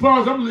right. See, Paul,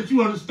 I'm going to let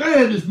you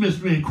understand this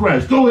mystery in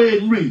Christ. Go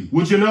ahead and read.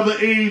 Which in other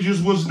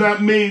ages was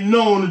not made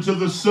known unto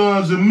the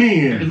sons of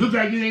men. It looks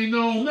like it ain't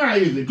known now,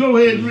 is it? Go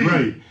ahead and read.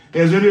 Right.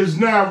 As it is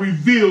now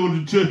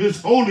revealed to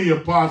his holy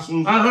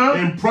apostles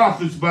and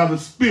prophets by the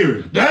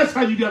Spirit. That's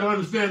how you got to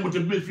understand what the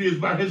mystery is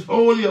by his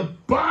holy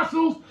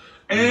apostles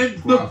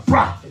and the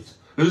prophets.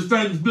 This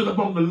thing is built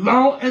upon the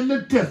law and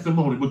the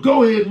testimony. But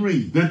go ahead and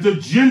read. That the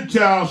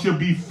Gentiles shall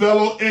be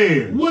fellow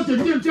heirs. What the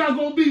Gentiles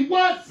gonna be?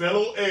 What?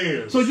 Fellow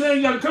heirs. So you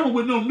ain't got to come up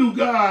with no new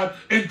God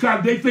and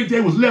they think they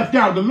was left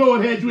out. The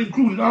Lord had you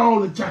included all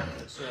the time.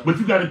 But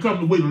you got to come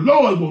the way the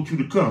Lord wants you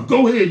to come.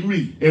 Go ahead and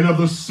read. And of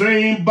the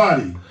same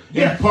body.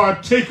 Yes. And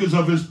partakers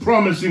of his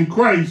promise in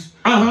Christ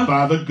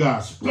by the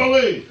gospel. Go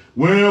ahead.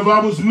 Whereof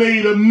I was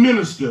made a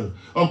minister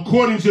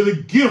according to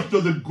the gift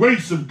of the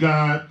grace of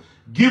God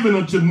given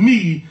unto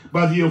me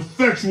by the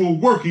effectual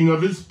working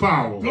of his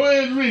power. Go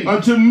ahead and read.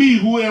 Unto me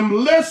who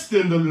am less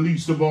than the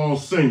least of all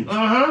saints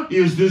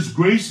is this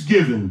grace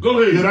given.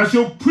 Go ahead. That I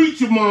shall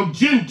preach among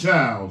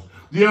Gentiles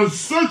the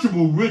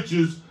unsearchable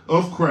riches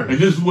of Christ. And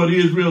this is what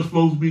Israel's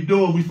supposed to be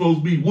doing. We're supposed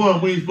to be one.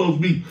 We ain't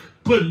supposed to be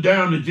putting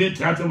down the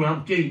Gentiles.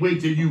 I can't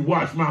wait till you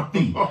wash my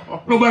feet.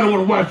 Nobody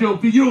want to wash your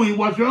feet. You don't even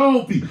wash your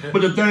own feet.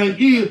 But the thing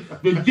is,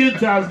 the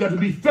Gentiles got to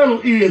be fellow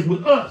heirs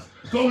with us.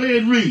 Go ahead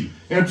and read.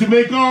 And to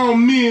make all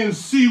men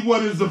see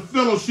what is the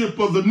fellowship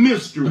of the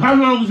mystery. How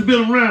long has it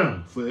been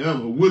around?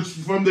 Forever. Which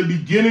from the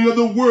beginning of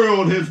the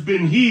world has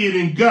been hid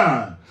in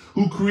God,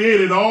 who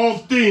created all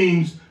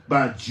things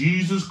by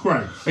Jesus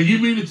Christ. And you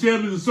mean to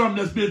tell me there's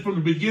something that's been from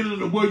the beginning of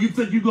the world, you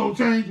think you're going to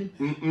change it?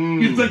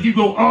 You think you're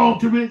going to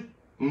alter it?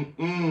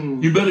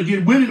 You better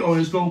get with it or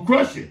it's going to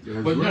crush it.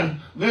 That's but right. now,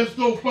 let's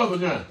go further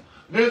now.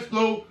 Let's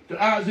go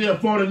to Isaiah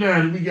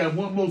 49, and we got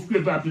one more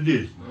script after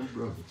this.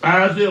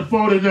 Isaiah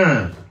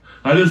 49.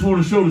 I just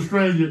want to show the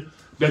stranger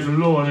that the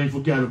Lord ain't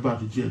forgot about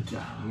the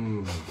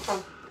Gentile.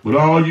 But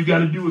all you got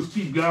to do is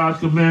keep God's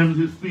commandments,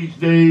 his feast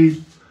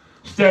days,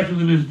 statutes,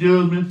 and his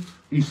judgments.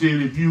 He said,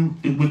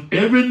 with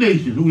every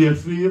nation who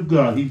has fear of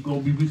God, he's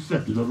going to be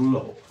receptive of the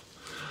Lord.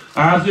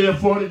 Isaiah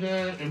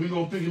 49, and we're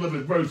going to pick it up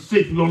at verse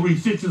 6. We're going to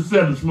read 6 and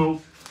 7,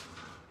 Smoke.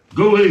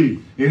 Go ahead.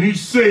 And he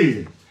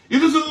said,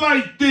 it is a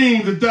light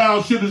thing that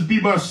thou shouldest be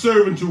my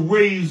servant to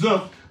raise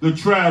up the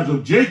tribes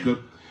of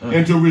Jacob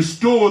and to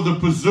restore the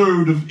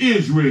preserved of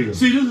Israel.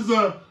 See, this is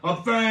a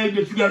thing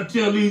that you got to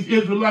tell these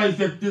Israelites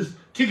that this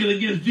kicking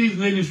against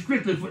Jesus ain't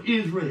strictly for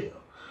Israel.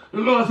 The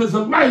Lord says it's a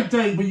light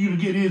thing for you to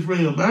get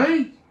Israel,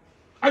 man.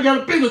 I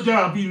got a bigger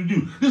job for you to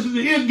do. This is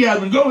the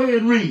ingathering. Go ahead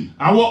and read.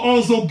 I will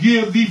also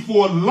give thee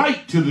for a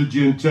light to the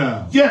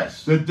Gentiles.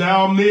 Yes. That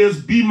thou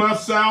mayest be my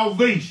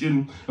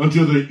salvation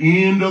until the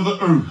end of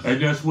the earth.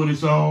 And that's what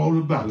it's all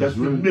about. That's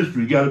the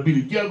mystery. You got to be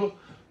together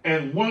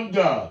and one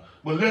God.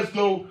 But let's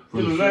go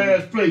to the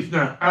last place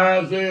now.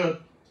 Isaiah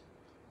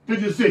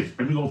 56.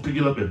 And we're going to pick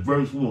it up at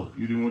verse 1.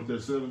 You didn't want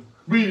that 7?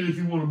 Read it if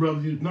you want to, brother.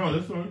 No,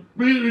 that's all right.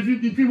 Read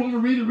it if you want to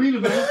read it, man.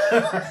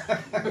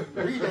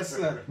 Read that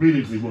stuff. Read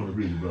it if you want to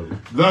read it, brother.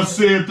 Thus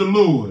saith the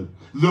Lord,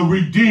 the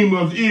Redeemer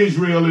of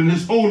Israel and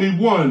his Holy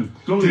One,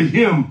 to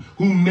him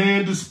whom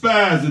man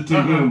despiseth,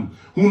 to him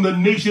whom the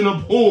nation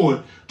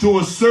abhorred, to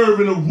a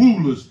servant of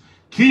rulers.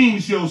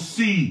 Kings shall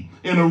see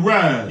and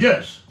arise.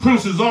 Yes.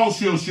 Princes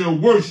also shall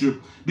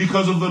worship,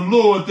 because of the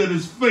Lord that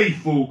is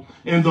faithful,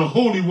 and the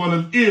Holy One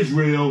of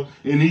Israel,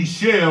 and he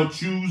shall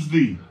choose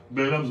thee.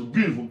 Man, that was a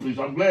beautiful piece.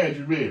 I'm glad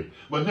you read it.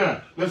 But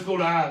now, let's go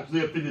to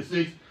Isaiah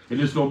 56, and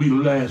this is going to be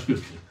the last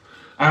scripture.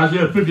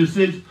 Isaiah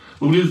 56,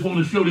 we just want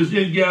to show this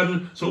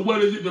ingathering. So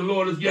what is it the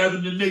Lord is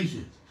gathering the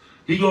nations?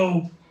 He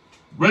going to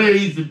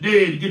raise the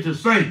dead to get the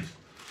saints.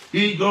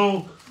 He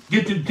going to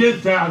get the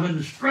Gentiles and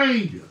the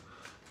stranger.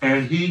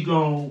 And he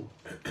going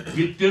to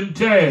get them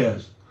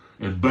tares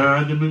and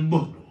bind them in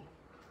bundles.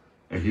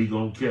 And he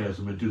going to cast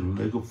them into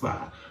the lake of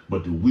fire.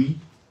 But the wheat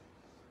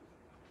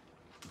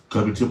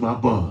come into my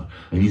barn.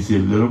 And he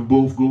said, let them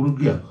both go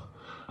together.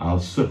 I'll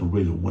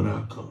separate them when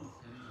I come.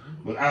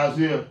 But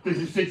Isaiah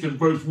 56 and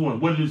verse 1,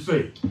 what did it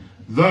say?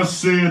 Thus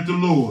saith the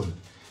Lord,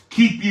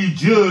 keep ye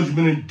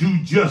judgment and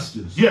do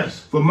justice.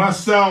 Yes. For my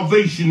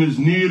salvation is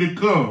near to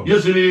come.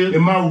 Yes, it is.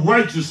 And my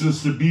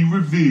righteousness to be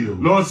revealed.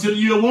 Lord sent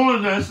you a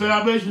warning that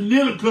salvation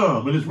near to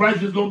come, and his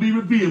righteousness is going to be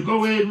revealed.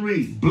 Go ahead and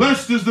read.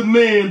 Blessed is the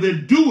man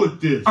that doeth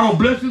this. Oh,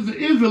 blessed is the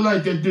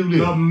Israelite that do this.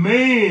 The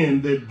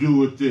man that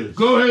doeth this.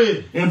 Go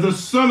ahead. And the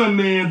son of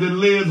man that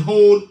layeth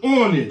hold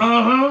on it.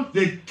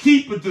 That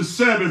keepeth the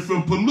Sabbath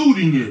from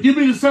polluting it. You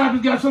mean the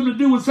Sabbath got something to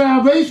do with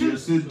salvation?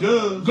 Yes, it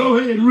does. Go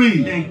ahead and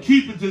read. And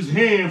keepeth his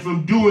hand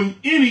from doing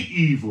any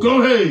evil.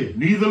 Go ahead.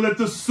 Neither let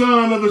the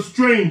son of the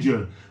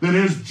stranger that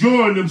has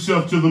joined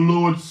himself to the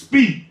Lord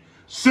speak,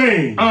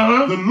 saying,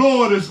 the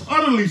Lord has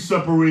utterly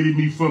separated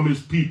me from his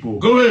people.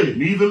 Go ahead.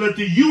 Neither let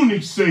the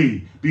eunuch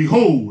say,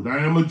 behold,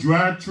 I am a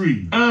dry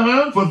tree.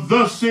 For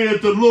thus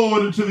saith the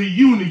Lord unto the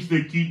eunuchs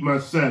that keep my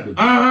Sabbath,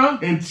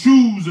 and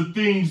choose the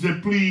things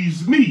that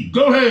please me.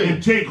 Go ahead.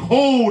 And take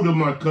hold of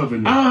my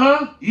covenant.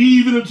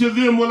 Even unto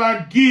them will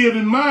I give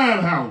in mine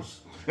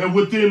house, and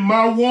within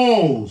my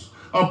walls,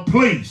 a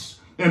place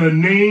and a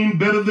name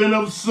better than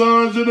of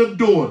sons and of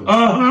daughters.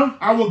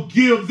 I will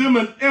give them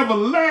an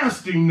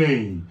everlasting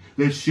name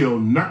that shall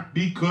not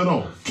be cut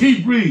off.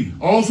 Keep reading.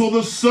 Also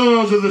the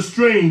sons of the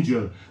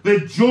stranger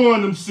that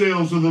join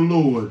themselves to the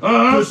Lord,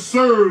 to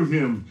serve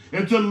him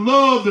and to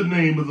love the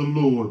name of the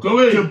Lord, go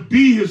ahead, to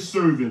be his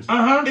servants.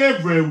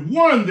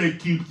 Everyone that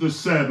keeps the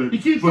Sabbath. You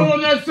keep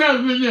throwing that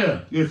Sabbath in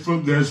there.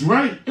 That's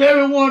right.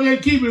 Everyone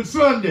that keep it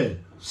Sunday.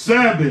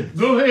 Sabbath.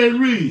 Go ahead and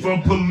read.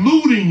 From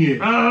polluting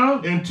it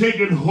and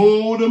taking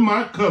hold of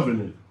my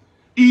covenant.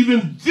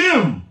 Even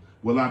them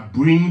will I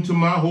bring to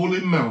my holy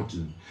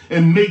mountain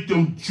and make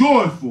them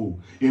joyful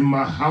in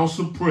my house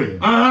of prayer.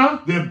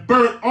 Their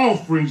burnt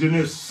offerings and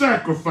their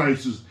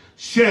sacrifices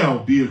shall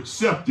be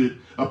accepted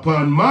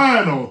upon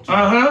mine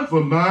altar.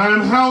 For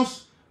mine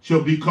house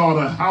shall be called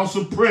a house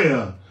of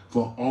prayer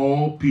for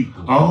all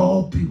people.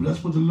 All people.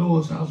 That's what the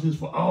Lord's house is,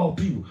 for all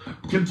people.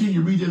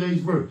 Continue, read the 8th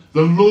verse.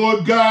 The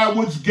Lord God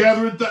which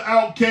gathereth the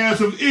outcasts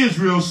of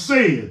Israel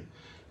saith,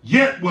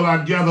 yet will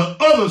I gather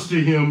others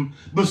to him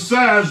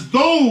besides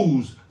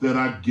those that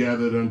I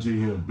gathered unto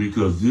him.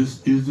 Because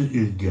this is the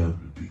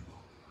ingathering,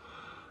 people.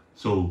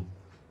 So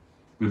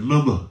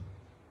remember,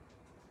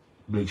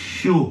 make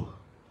sure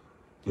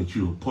that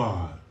you're a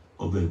part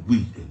of that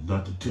wheat and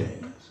not the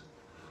tares.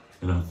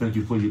 And I thank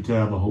you for your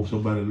time. I hope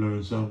somebody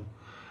learned something.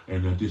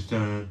 And at this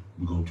time,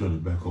 we're going to turn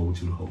it back over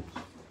to the host.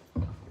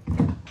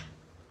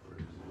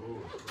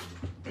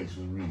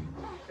 Excellent reading.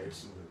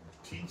 Excellent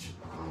teaching.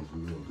 Praise the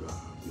Lord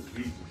God.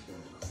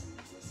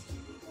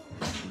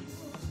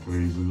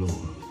 Praise the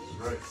Lord.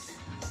 Right.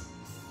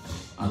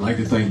 I'd like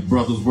to thank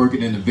brothers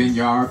working in the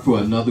vineyard for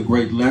another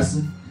great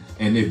lesson.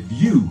 And if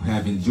you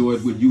have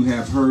enjoyed what you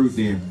have heard,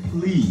 then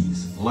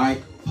please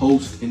like,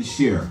 post, and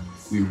share.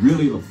 We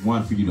really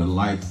want for you to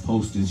like,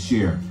 post, and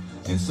share.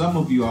 And some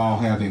of you all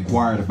have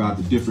inquired about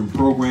the different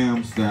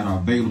programs that are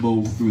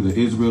available through the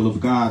Israel of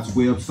God's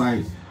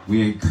website.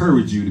 We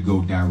encourage you to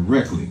go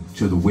directly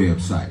to the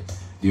website.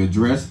 The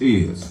address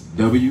is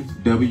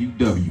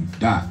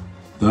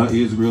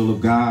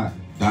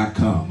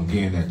www.theisraelofgod.com.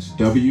 Again, that's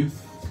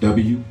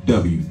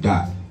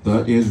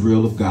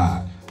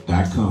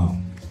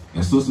www.theisraelofgod.com.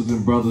 And sisters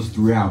and brothers,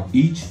 throughout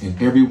each and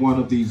every one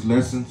of these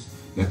lessons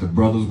that the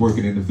brothers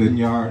working in the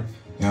vineyard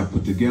have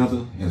put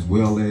together, as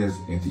well as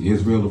at the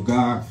Israel of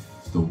God,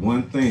 the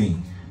one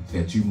thing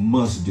that you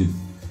must do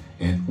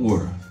in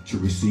order to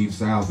receive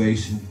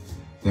salvation,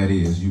 that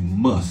is, you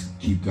must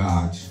keep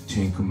God's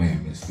 10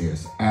 commandments.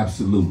 There's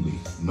absolutely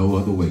no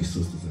other way,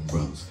 sisters and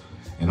brothers.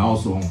 And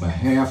also on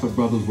behalf of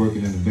brothers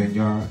working in the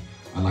vineyard,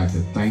 I'd like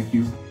to thank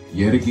you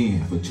yet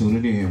again for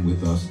tuning in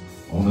with us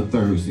on a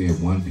Thursday at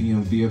 1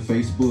 p.m. via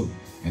Facebook.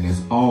 And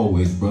as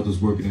always, brothers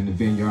working in the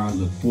vineyard,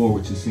 look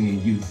forward to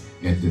seeing you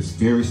at this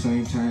very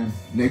same time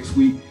next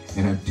week.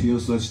 And until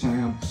such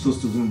time,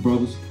 sisters and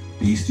brothers,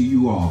 peace to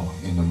you all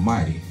in the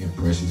mighty and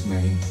precious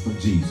name of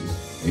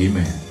Jesus.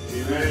 Amen.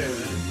 Amen.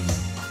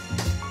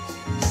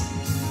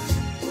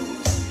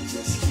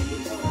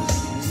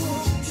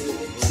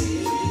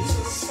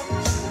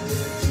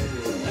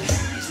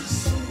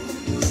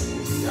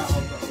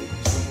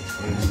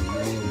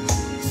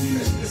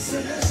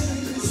 Say